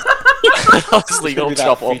troubles. All his legal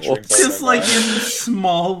trouble. Just like in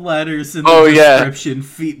small letters in the description,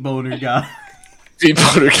 Feet Boner Guy. Feet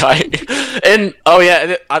Boner Guy. And,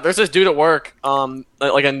 there's this dude at work,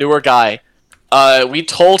 like a newer guy. We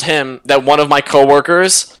told him that one of my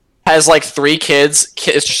coworkers has like 3 kids,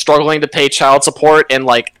 is struggling to pay child support, and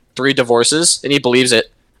like 3 divorces, and he believes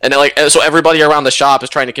it. And so everybody around the shop is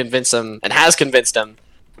trying to convince him, and has convinced him,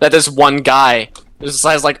 that this one guy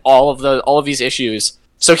has like all of these issues.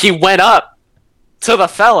 So he went up to the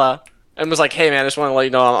fella and was like, "Hey man, I just want to let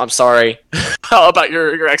you know I'm sorry about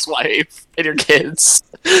your ex-wife and your kids."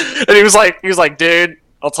 And he was like, "Dude,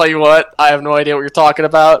 I'll tell you what, I have no idea what you're talking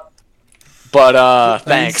about, but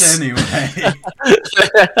thanks anyway."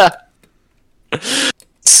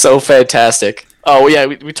 So fantastic. Oh yeah,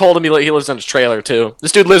 we told him he lives in a trailer too.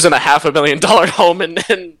 This dude lives in a $500,000 home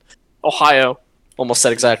in Ohio. Almost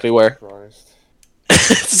said exactly where.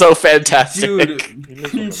 So fantastic. Dude,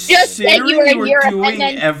 considering you were doing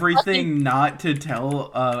everything not to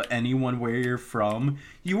tell anyone where you're from,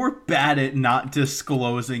 you were bad at not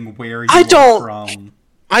disclosing where you were from.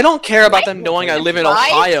 I don't care about them knowing I live in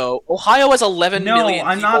Ohio. Ohio has 11 million people.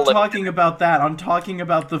 No, I'm not talking about that. I'm talking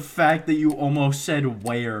about the fact that you almost said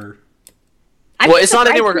where. Well, it's not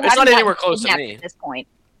anywhere close to me. At this point.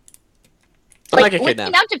 I'm not getting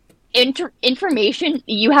kidnapped. Information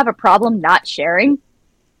you have a problem not sharing.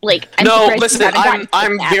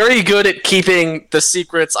 I'm very good at keeping the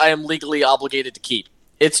secrets I am legally obligated to keep.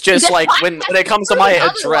 It's just like when it comes to my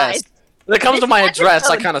address. When it comes to my address,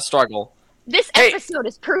 I kind of struggle. This episode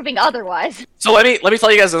is proving otherwise. So let me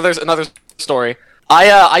tell you guys another story.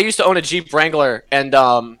 I used to own a Jeep Wrangler, and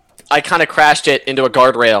I kind of crashed it into a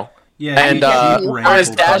guardrail. Yeah, and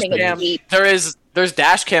there's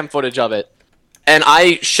dash cam footage of it, and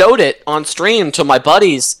I showed it on stream to my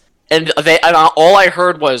buddies, and all I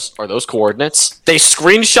heard was, "Are those coordinates?" They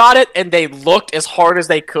screenshot it and they looked as hard as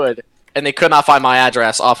they could, and they could not find my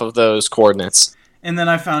address off of those coordinates. And then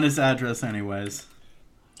I found his address anyways.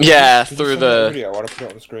 Yeah, through the video. I want to put it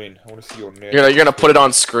on the screen. I want to see your name. You're gonna put it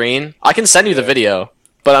on screen? I can send you the video.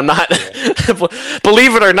 But I'm not.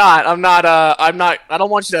 Believe it or not, I'm not. I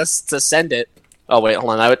don't want you to send it. Oh wait,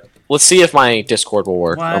 hold on. Let's see if my Discord will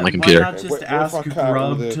work on my computer. Why not just ask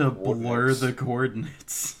Grub to blur the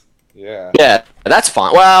coordinates? Yeah. Yeah, that's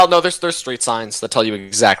fine. Well, no, there's street signs that tell you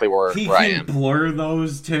exactly where I am. He can blur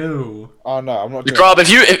those too. Oh no, I'm not. Grub,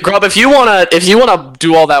 if you wanna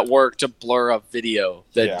do all that work to blur a video,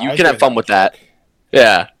 that you can have fun with that.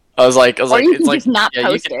 Yeah, I was like, you it's can just not yeah,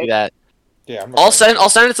 post you can it. do that. Yeah, I'll send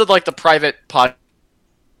it to like the private pod.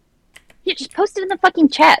 Yeah, just post it in the fucking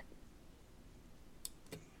chat.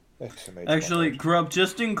 Actually, Grub,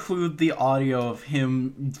 just include the audio of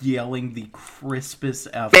him yelling the crispest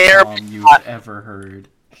F-bomb you've ever heard.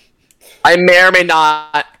 I may or may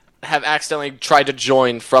not have accidentally tried to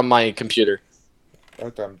join from my computer.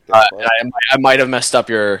 I might have messed up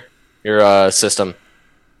your system.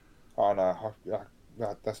 Oh no,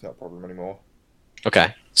 that's not a problem anymore.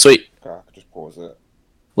 Okay, sweet. Okay, I can just pause it.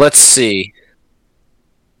 Let's see.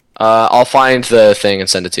 I'll find the thing and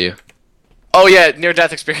send it to you. Oh yeah,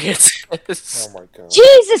 near-death experience. Oh my god.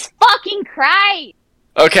 Jesus fucking Christ!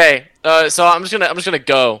 Okay, so I'm just gonna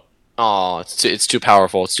go. Oh, it's too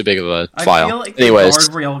powerful. It's too big of a file. I feel like anyways,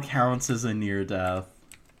 the guardrail counts as a near-death.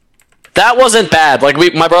 That wasn't bad. Like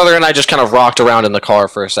my brother and I just kind of rocked around in the car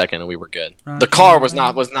for a second and we were good. The car was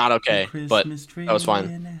not okay, but that was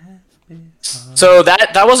fine. So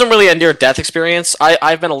that wasn't really a near-death experience.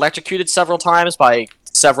 I've been electrocuted several times by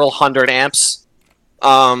several hundred amps.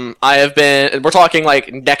 I have been. We're talking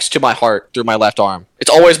like next to my heart through my left arm. It's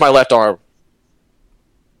always my left arm.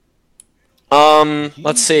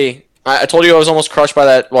 Let's see. I told you I was almost crushed by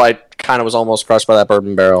that. Well, I kind of was almost crushed by that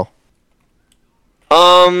bourbon barrel.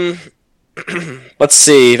 Let's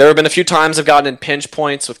see. There have been a few times I've gotten in pinch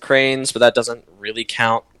points with cranes, but that doesn't really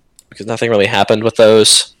count because nothing really happened with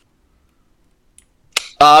those.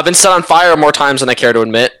 I've been set on fire more times than I care to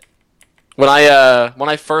admit. When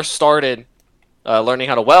I first started learning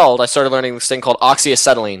how to weld, I started learning this thing called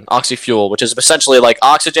oxyacetylene, oxyfuel, which is essentially like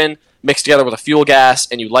oxygen mixed together with a fuel gas,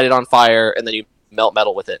 and you light it on fire, and then you melt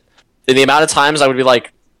metal with it. And the amount of times I would be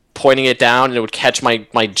like pointing it down, and it would catch my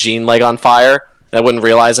jean leg on fire, and I wouldn't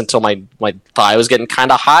realize until my thigh was getting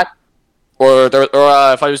kind of hot. Or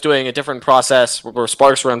if I was doing a different process where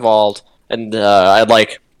sparks were involved, and I had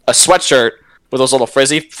like a sweatshirt with those little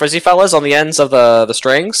frizzy fellas on the ends of the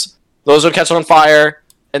strings, those would catch on fire,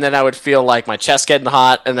 and then I would feel like my chest getting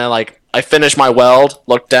hot, and then like I finish my weld,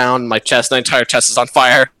 look down, my chest, the entire chest is on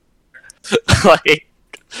fire. Like,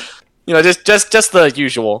 you know, just the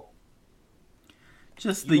usual.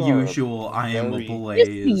 Just the usual. I am a Just the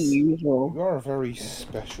blaze. usual. You are a very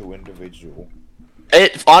special individual.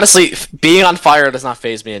 It honestly, being on fire does not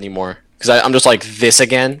faze me anymore because I'm just like this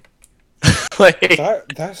again. Like,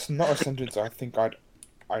 That's not a sentence I think I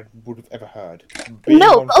would have ever heard. Being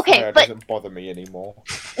No, on okay, fire but- doesn't bother me anymore.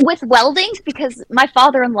 With welding, because my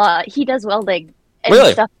father-in-law, he does welding and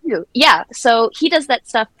Really? stuff too. Yeah, so he does that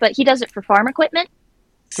stuff, but he does it for farm equipment.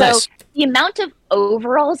 So Nice. the amount of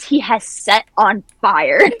overalls he has set on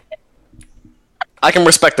fire, I can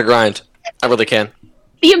respect the grind. I really can.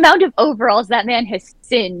 the amount of overalls that man has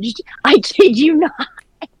singed, I kid you not.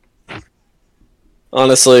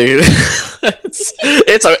 Honestly,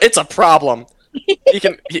 it's a problem.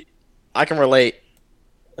 I can relate.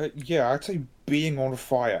 Yeah, I'd say being on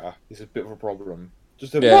fire is a bit of a problem.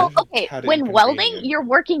 Just Yeah. Well, okay, when welding, you're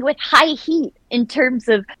working with high heat in terms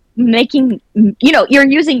of making, you're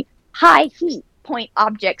using high heat point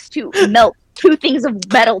objects to melt two things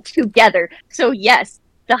of metal together. So yes,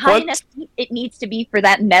 the high What? enough heat it needs to be for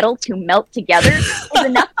that metal to melt together is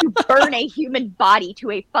enough to burn a human body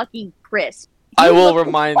to a fucking crisp. I You will look like a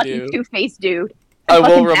remind fucking you. Two-faced dude. I will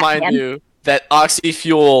Fucking remind Batman. you that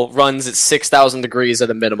oxyfuel runs at 6,000 degrees at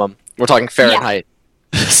a minimum. We're talking Fahrenheit.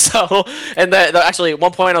 So, and actually, at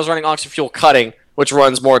one point I was running oxyfuel cutting, which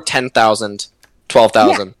runs more 10,000,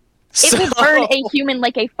 12,000. It will burn a human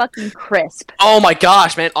like a fucking crisp. Oh my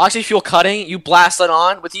gosh, man. Oxyfuel cutting, you blast it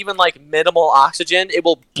on with even like minimal oxygen, it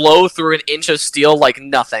will blow through an inch of steel like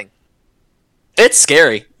nothing. It's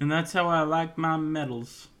scary. And that's how I like my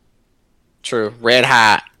medals. True. Red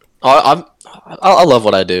hat. I love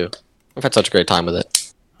what I do. I've had such a great time with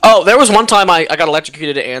it. Oh, there was one time I got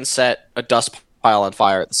electrocuted and set a dust pile on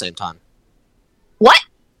fire at the same time. What?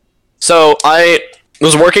 So I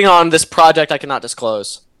was working on this project I cannot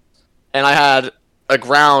disclose, and I had a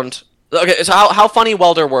ground. Okay, so how funny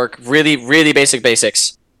welder work? Really, really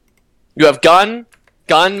basics. You have gun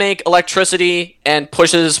make electricity and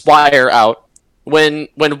pushes wire out. When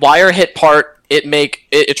wire hit part,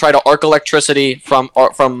 it try to arc electricity from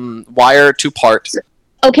wire to part.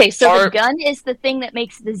 Okay, so the Are- gun is the thing that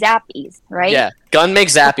makes the zappies, right? Yeah, gun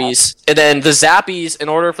makes zappies, and then the zappies, in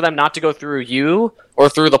order for them not to go through you or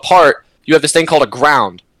through the part, you have this thing called a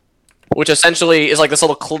ground, which essentially is like this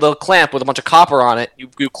little clamp with a bunch of copper on it.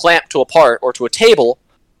 You clamp to a part or to a table,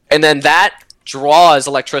 and then that draws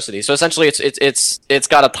electricity. So essentially, it's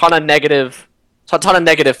got a ton of negative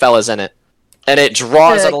fellas in it, and it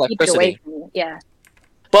draws that To keep it away electricity. from you, yeah.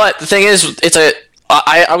 But the thing is,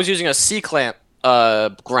 I was using a C-clamp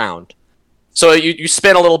ground. So you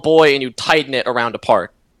spin a little buoy and you tighten it around a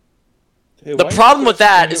part. Hey, The why problem you with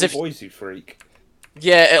that such a is if- Boise freak.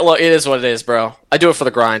 Yeah, look, it is what it is, bro. I do it for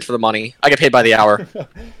the grind, for the money. I get paid by the hour. I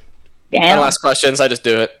Damn. don't ask questions, I just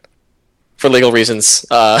do it. For legal reasons.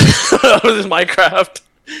 This is Minecraft.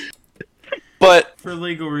 But, For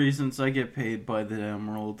legal reasons, I get paid by the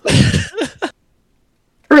emerald.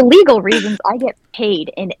 For legal reasons, I get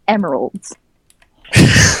paid in emeralds.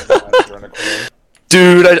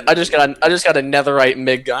 dude, I just got a netherite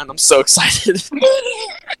MIG gun. I'm so excited.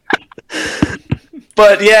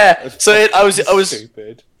 But yeah, so I was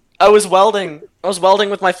stupid. I was welding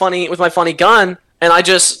with my funny gun, and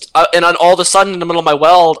and then all of a sudden in the middle of my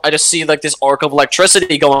weld, I just see like this arc of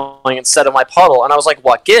electricity going instead of my puddle, and I was like,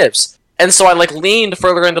 what gives? And so I like leaned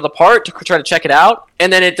further into the part to try to check it out,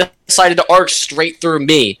 and then it decided to arc straight through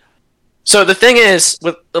me. So the thing is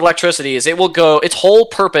with electricity is its whole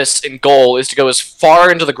purpose and goal is to go as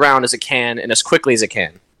far into the ground as it can and as quickly as it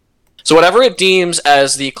can. So whatever it deems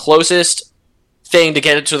as the closest thing to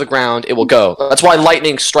get it to the ground, it will go. That's why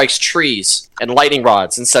lightning strikes trees and lightning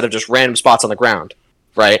rods instead of just random spots on the ground,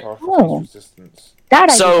 right? Resistance. That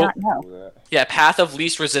I So- did not know. Do that. Yeah, path of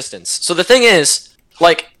least resistance. So the thing is,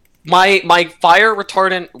 like, my fire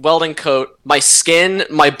retardant welding coat, my skin,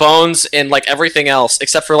 my bones, and like everything else,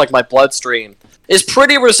 except for like my bloodstream, is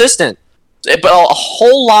pretty resistant. But a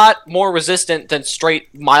whole lot more resistant than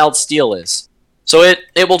straight mild steel is. So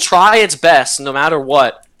it will try its best, no matter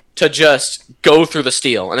what, to just go through the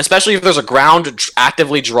steel. And especially if there's a ground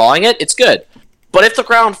actively drawing it, it's good. But if the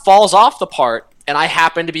ground falls off the part, and I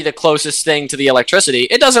happen to be the closest thing to the electricity,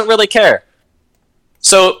 it doesn't really care.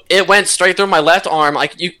 So it went straight through my left arm.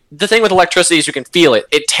 The thing with electricity is you can feel it.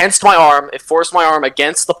 It tensed my arm, it forced my arm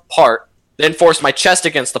against the part, then forced my chest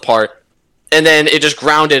against the part, and then it just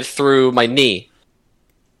grounded through my knee.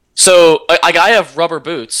 So I have rubber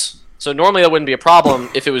boots. So normally that wouldn't be a problem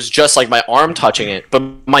if it was just like my arm touching it, but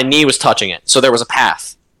my knee was touching it, so there was a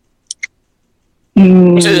path.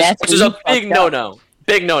 Which is a big no-no.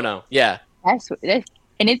 Big no-no, yeah.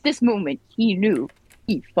 And at this moment, he knew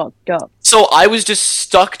he fucked up. So I was just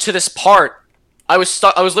stuck to this part. I was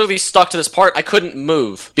literally stuck to this part. I couldn't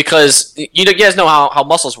move because you guys know how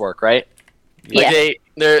muscles work, right? Like Yeah.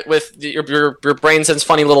 they're with your brain sends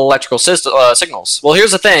funny little electrical signals. Well,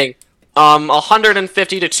 here's the thing.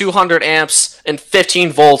 150 to 200 amps and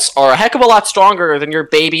 15 volts are a heck of a lot stronger than your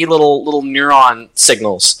baby little neuron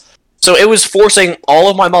signals. So it was forcing all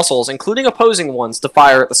of my muscles, including opposing ones, to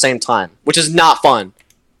fire at the same time, which is not fun.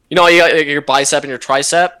 You know, you got your bicep and your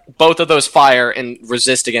tricep, both of those fire and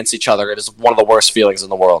resist against each other. It is one of the worst feelings in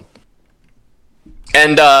the world.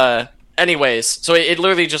 And, anyways, so it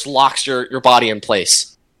literally just locks your body in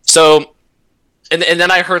place. So, and then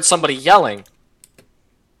I heard somebody yelling.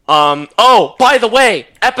 Oh, by the way,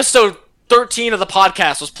 episode 13 of the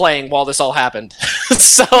podcast was playing while this all happened.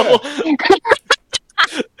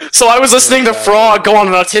 So I was listening to Frog go on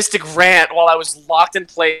an autistic rant while I was locked in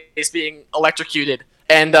place being electrocuted.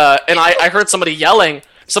 And I heard somebody yelling.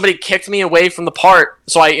 Somebody kicked me away from the part,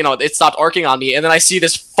 so it stopped arcing on me, and then I see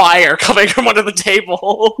this fire coming from under the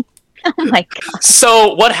table. Oh my god.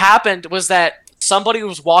 So what happened was that somebody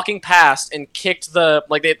was walking past and kicked they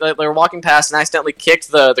were walking past and accidentally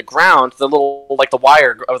kicked the ground, the little, like, the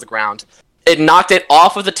wire of the ground. It knocked it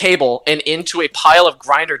off of the table and into a pile of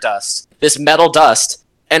grinder dust, this metal dust,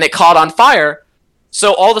 and it caught on fire.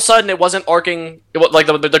 So all of a sudden, it wasn't arcing.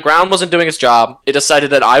 The ground wasn't doing its job. It decided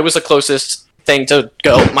that I was the closest thing to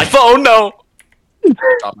go. My phone, no.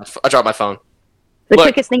 I dropped my phone. The Look.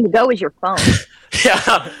 quickest thing to go is your phone. Yeah.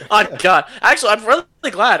 Oh God. Actually, I'm really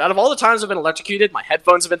glad. Out of all the times I've been electrocuted, my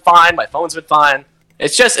headphones have been fine. My phone's been fine.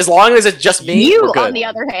 It's just as long as it's just me. You, we're good. on the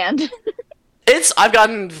other hand. I've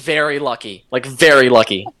gotten very lucky. Like, very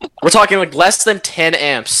lucky. We're talking like less than 10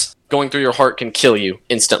 amps going through your heart can kill you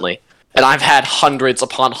instantly. And I've had hundreds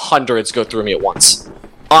upon hundreds go through me at once.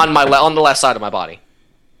 On the left side of my body.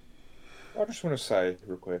 I just want to say,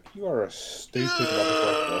 real quick, you are a stupid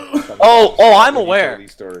motherfucker. Oh, I'm aware.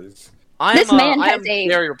 These stories. This man I has am a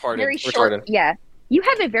very retarded. Very short. retarded. Yeah. You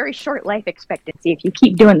have a very short life expectancy if you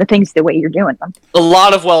keep doing the things the way you're doing them. A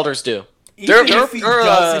lot of welders do. Even They're- if he they're,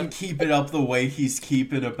 doesn't keep it up the way he's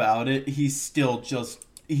keeping about it,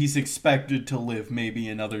 he's expected to live maybe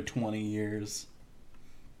another 20 years.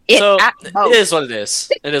 So at it most. is what it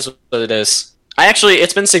is. It is what it is.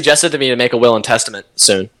 It's been suggested to me to make a will and testament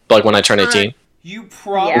soon, like when I turn 18. You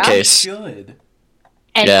probably Yeah. Case. should.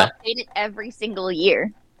 And Yeah. update it every single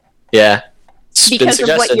year. Yeah. It's been Because of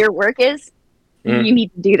what suggested. your work is, Mm. you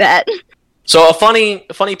need to do that. So a funny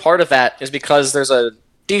part of that is because there's a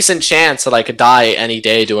decent chance that I could die any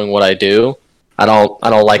day doing what I do. I don't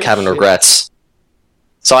like having shit. regrets.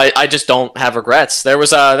 So I just don't have regrets. There was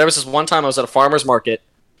this one time I was at a farmer's market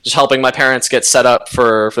just helping my parents get set up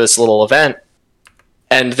for this little event.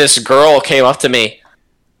 And this girl came up to me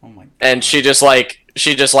Oh my god. and she just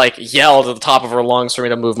yelled at the top of her lungs for me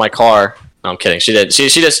to move my car. No, I'm kidding. She did. She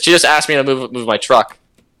just asked me to move my truck.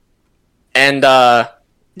 And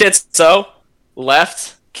did so,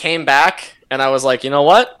 left, came back, and I was like, you know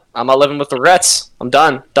what? I'm not living with regrets. I'm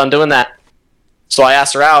done doing that. So I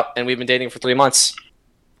asked her out, and we've been dating for 3 months.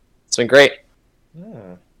 It's been great.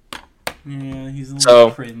 Hmm. Yeah, he's a little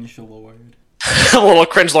So- cringe lord. A little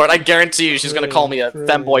cringe lord. I guarantee you, she's gonna call me a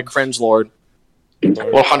femboy cringe lord.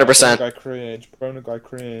 100%. Boner guy cringe. Boner guy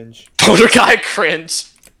cringe. Boner guy cringe.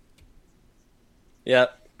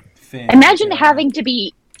 Yep. Imagine having to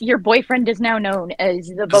be your boyfriend is now known as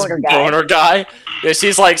the boner guy. Boner guy. Yeah,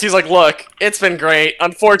 she's like, look, it's been great.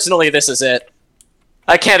 Unfortunately, this is it.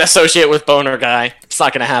 I can't associate with boner guy. It's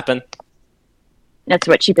not gonna happen. That's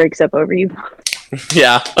what she breaks up over you.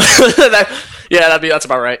 Yeah. That's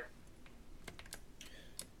about right.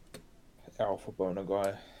 Alpha boner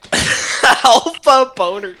guy. Alpha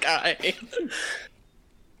boner guy.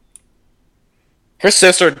 Her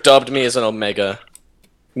sister dubbed me as an Omega.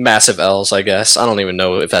 Massive L's, I guess. I don't even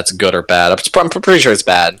know if that's good or bad. I'm pretty sure it's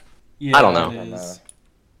bad. Yeah, I don't know. it is.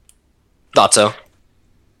 Thought so.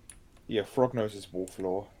 Yeah, Frog knows his wolf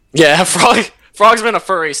lore. Yeah, Frog's been a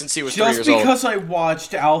furry since he was 3 Just years old. because I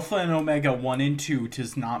watched Alpha and Omega 1 and 2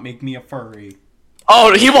 does not make me a furry.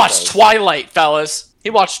 Oh, he watched Twilight, fellas. He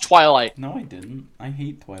watched Twilight. No, I didn't. I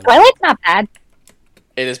hate Twilight. Twilight's not bad.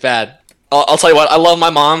 It is bad. I'll tell you what, I love my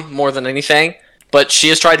mom more than anything, but she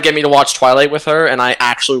has tried to get me to watch Twilight with her, and I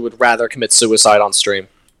actually would rather commit suicide on stream.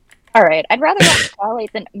 Alright, I'd rather watch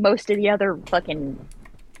Twilight than most of the other fucking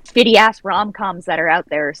shitty ass rom-coms that are out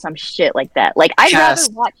there or some shit like that. Like, I'd Cass,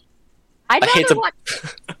 rather watch I hate to- watch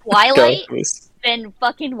Twilight than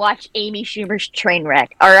fucking watch Amy Schumer's Trainwreck,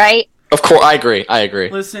 alright? Of course, I agree.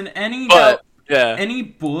 Listen, But, yeah. any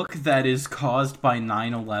book that is caused by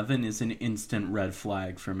 9/11 is an instant red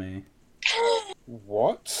flag for me.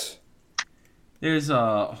 What? There's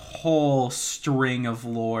a whole string of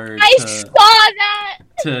lore I saw that!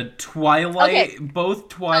 to Twilight. Okay. Both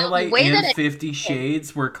Twilight way that and it- 50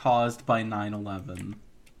 Shades were caused by 9/11.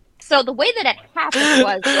 So the way that it happened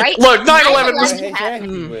was, right? Look, 9/11 was- 9/11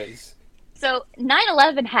 happened. Anyways. So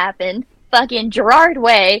 9/11 happened. Fucking Gerard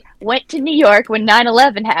Way went to New York when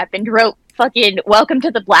 9/11 happened. Wrote fucking "Welcome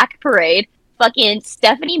to the Black Parade." Fucking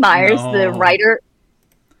Stephanie Myers, the No. writer.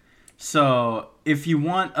 So, if you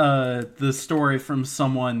want the story from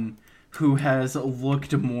someone who has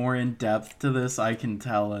looked more in depth to this, I can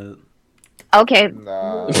tell it. Okay.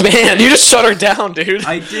 Nah. Man, you just shut her down, dude.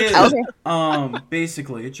 I did. Okay.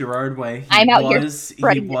 Basically, Gerard Way. I'm out here He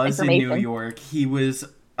spreading was in New information. York. He was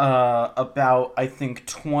about, I think,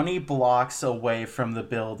 20 blocks away from the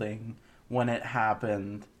building when it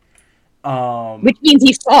happened. Which means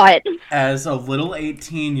he saw it. As a little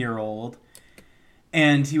 18-year-old,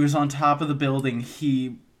 and he was on top of the building.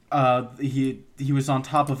 He was on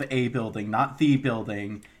top of a building, not the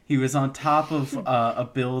building. He was on top of a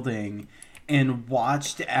building and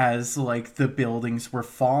watched as, like, the buildings were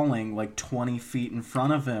falling, like, 20 feet in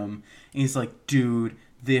front of him. And he's like, dude,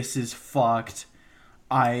 this is fucked.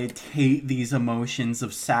 I hate these emotions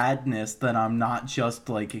of sadness that I'm not just,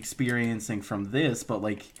 like, experiencing from this, but,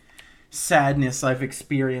 like, sadness I've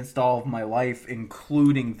experienced all of my life,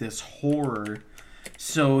 including this horror.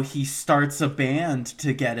 So he starts a band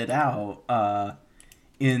to get it out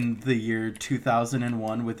in the year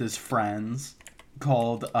 2001 with his friends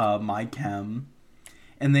called My Chem.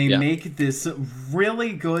 And they make this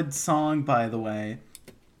really good song, by the way,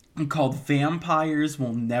 called Vampires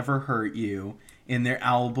Will Never Hurt You, in their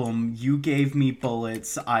album You Gave Me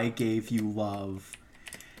Bullets, I Gave You Love.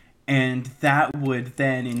 And that would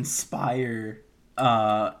then inspire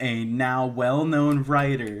a now well-known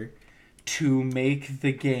writer to make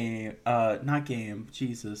the game, the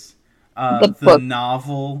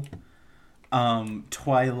novel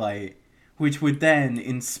Twilight, which would then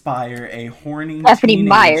inspire a horny Stephanie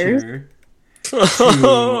teenager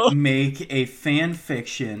to make a fan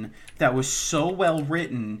fiction that was so well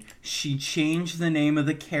written, she changed the name of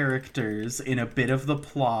the characters in a bit of the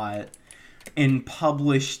plot and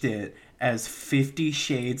published it as 50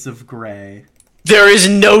 Shades of Grey. There is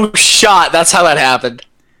no shot that's how that happened.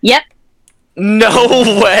 Yep.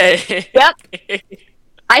 No way. Yep.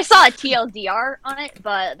 I saw a TLDR on it,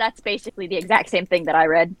 but that's basically the exact same thing that I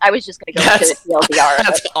read. I was just gonna go to the TLDR.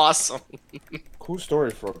 That's awesome. Cool story,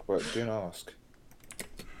 Frog, but don't ask.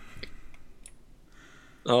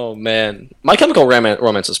 Oh man, My Chemical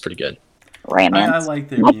Romance is pretty good. I Romance. like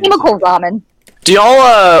their My music. Chemical Ramen. Do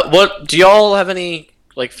y'all have any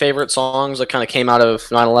like favorite songs that kind of came out of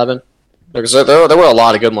 9/11? Because there were a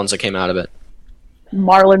lot of good ones that came out of it.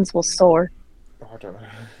 Marlins will soar. Oh, I don't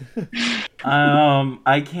know.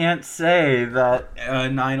 I can't say that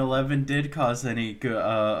 9/11 did cause any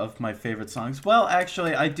of my favorite songs. Well,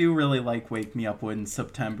 actually, I do really like "Wake Me Up When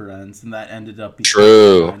September Ends," and that ended up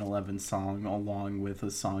becoming a 9/11 song, along with a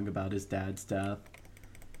song about his dad's death.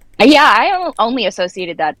 Yeah, I only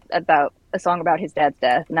associated that about a song about his dad's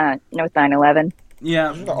death, not with 9/11.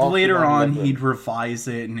 Yeah, Isn't that after later on 9/11? he'd revise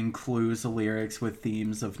it and include the lyrics with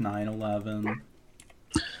themes of 9/11.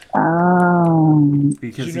 Oh.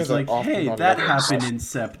 Because Did you know he's that like, after hey, 9/11, that happened in The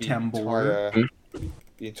September.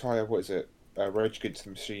 entire what is it? Rage Against the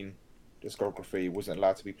Machine discography wasn't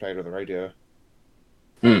allowed to be played on the radio.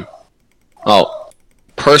 Oh,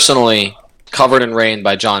 personally, "Covered in Rain"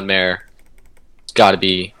 by John Mayer. It's got to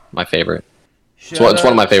be my favorite. It's one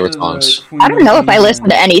of my favorite songs. I don't know if I listen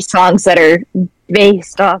to any songs that are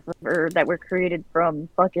based off of, or that were created from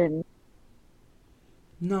fucking.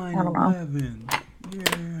 9/11.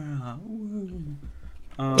 Yeah. Woo.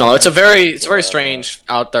 No, it's a very strange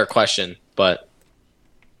out there question, but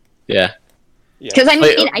Yeah. Because I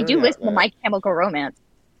Wait, mean, I do listen to My Chemical Romance.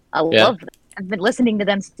 I love them. I've been listening to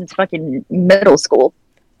them since fucking middle school.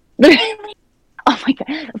 Oh my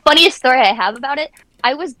god! Funniest story I have about it.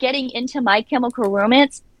 I was getting into My Chemical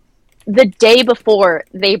Romance the day before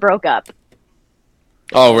they broke up.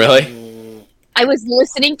 Oh, really? I was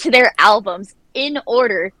listening to their albums in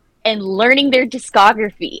order and learning their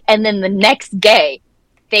discography, and then the next day,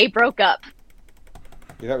 they broke up.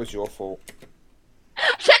 Yeah, that was your fault.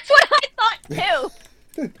 That's what I thought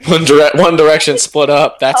too. One Direction split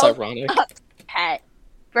up. That's Oh, ironic. Pet.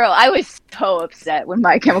 Bro, I was so upset when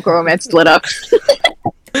My Chemical Romance split up.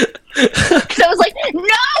 Because I was like, no!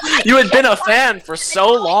 You had been a fan for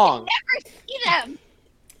so long. I never see them.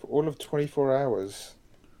 For all of 24 hours.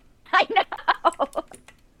 I know.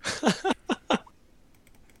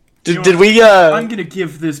 Did we? I'm gonna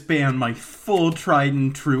give this band my full tried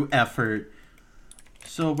and true effort.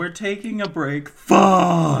 So we're taking a break.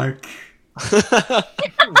 Fuck!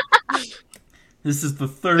 This is the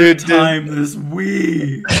third time this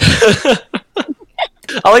week. I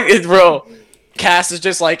like it, bro. Cass is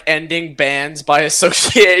just like ending bands by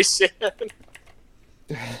association.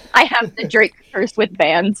 I have the Drake curse with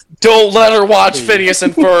bands. Don't let her watch Phineas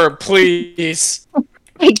and Ferb, please.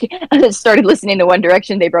 I started listening to One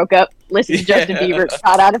Direction, they broke up. Listened to Justin Yeah. Bieber,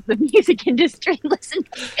 got out of the music industry. Listen.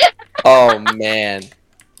 Oh man.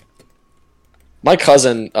 My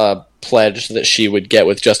cousin pledged that she would get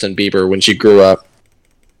with Justin Bieber when she grew up.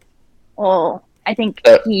 Well, I think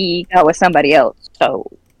he got with somebody else,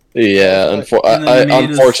 so. Yeah, And then he made a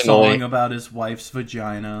unfortunately. song about his wife's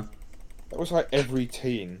vagina. That was like every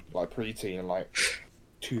teen, like pre-teen in like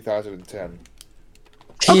 2010.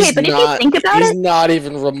 Okay, but if you think about he's it- not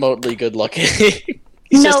even remotely good looking.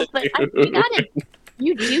 He's No, just a but dude.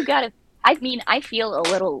 you do gotta. I mean, I feel a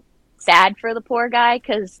little sad for the poor guy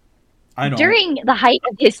because I don't. during the height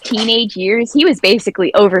of his teenage years, he was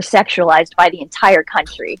basically over-sexualized by the entire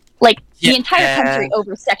country. Like, the entire country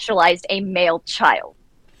over-sexualized a male child.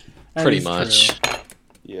 That Pretty is much. true.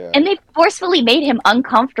 Yeah. And they forcefully made him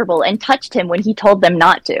uncomfortable and touched him when he told them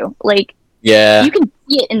not to. Like, Yeah. you can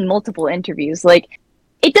see it in multiple interviews. Like,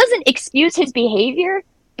 it doesn't excuse his behavior,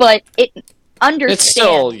 but it understands. It's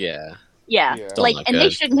still, yeah. Yeah, Yeah. Still like, not and they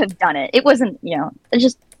good. shouldn't have done it. It wasn't, it's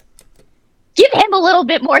just give him a little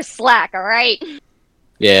bit more slack, all right?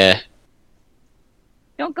 Yeah.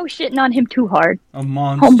 Don't go shitting on him too hard. A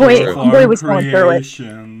monster Homeboy- of homeboy our was going through it.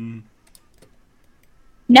 creation.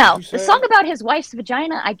 Now, Did you the say- song about his wife's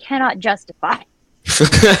vagina, I cannot justify.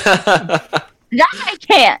 That I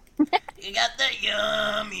can't. You got the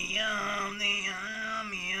yummy, yummy,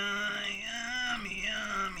 yummy, yummy,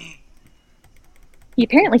 yummy. He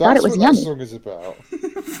apparently thought it That's was what that yummy. song is about.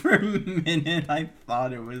 For a minute, I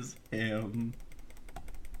thought it was him.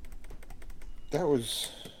 That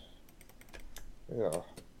was... Yeah.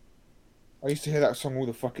 I used to hear that song all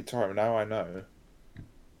the fucking time, and now I know.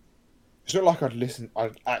 It's not like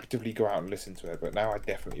I'd actively go out and listen to it, but now I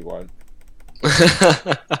definitely won't.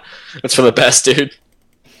 That's for the best, dude.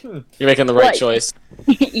 You're making the right What? choice.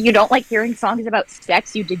 You don't like hearing songs about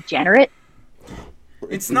sex, you degenerate?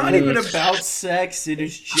 It's not even about sex, it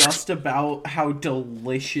is just about how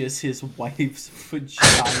delicious his wife's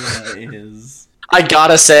vagina is. I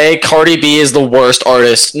gotta say, Cardi B is the worst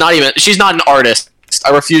artist. She's not an artist. I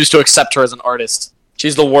refuse to accept her as an artist.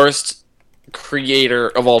 She's the worst creator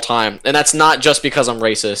of all time. And that's not just because I'm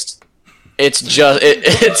racist. It's just,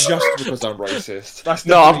 it's... Just because I'm racist. That's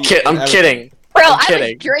No, I'm definitely- kidding. Bro, I'm I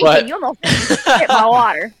kidding, was drinking, but- you almost hit my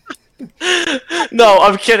water. No,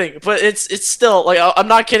 I'm kidding. But it's still, like, I'm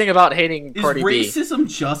not kidding about hating Is Cardi B. racism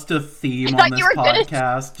just a theme I thought on this you were gonna-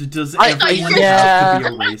 podcast? Does I- everyone yeah, have to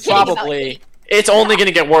be a racist? Probably. It's only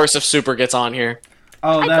gonna get worse if Super gets on here.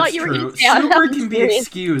 Oh, I that's thought you were true. gonna say I'm Super not can be serious.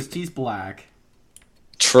 excused. He's black.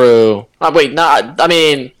 True. Wait, I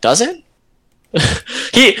mean, does it? I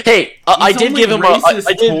He's did only give him racist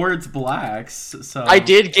I did towards blacks. So I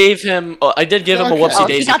did give him a whoopsie Oh,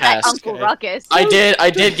 he daisy got that pass. Uncle Ruckus. I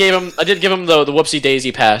did give him the whoopsie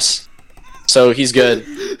daisy pass. So he's good.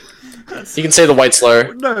 He can say the white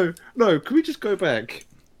slur. No, can we just go back?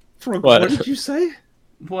 Frank, What? what did you say?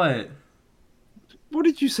 What? What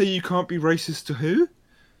did you say you can't be racist to who?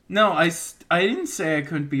 No, I didn't say I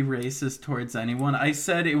couldn't be racist towards anyone. I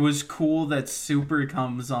said it was cool that Super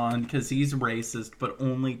comes on because he's racist, but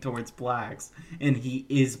only towards blacks, and he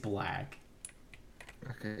is black.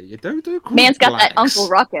 Okay, you don't call Man's got that blacks. Uncle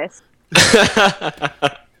Ruckus.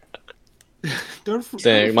 Don't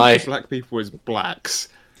Dang, refer my- to black people as blacks.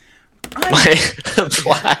 My What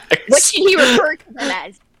blacks. should he refer to them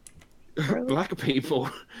as? Black people.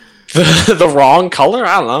 The wrong color?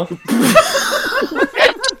 I don't know.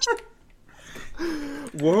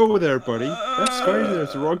 Whoa there, buddy. That's crazy.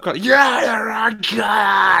 There's the wrong guy. Yeah, the wrong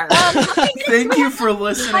guy. Thank you for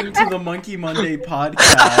listening to the Monkey Monday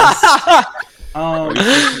podcast.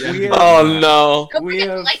 We have, Oh no. Don't We forget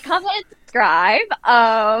to have- like, comment, subscribe,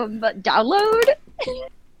 download. rate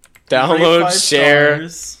Download, 5 share.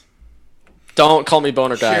 stars. Don't call me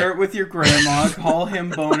boner guy. Share it with your grandma. Call him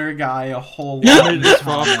Boner Guy a whole lot. It in is the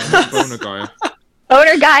far comments. from boner guy.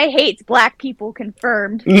 Owner guy hates black people,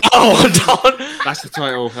 confirmed. No, don't. That's the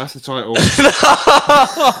title. That's the title.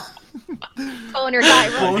 Owner guy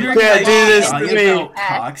runs Boner from Guy do this talking to me. about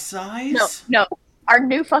cock size? No. Our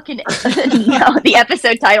new fucking no, the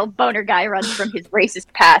episode titled "Boner Guy Runs from His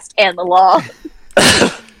Racist Past and the Law."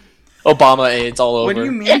 Obama AIDS all over. What do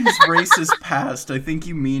you mean his racist past? I think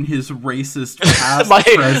you mean his racist past, My-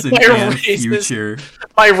 present, my and racist- future.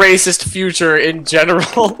 My racist future in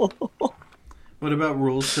general. What about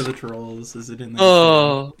Rules to the Trolls? Is it in there?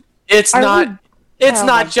 Oh, it's Are not. we- It's Oh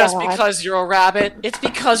not my just God. because you're a rabbit. It's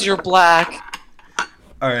because you're black.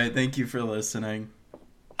 Alright, thank you for listening.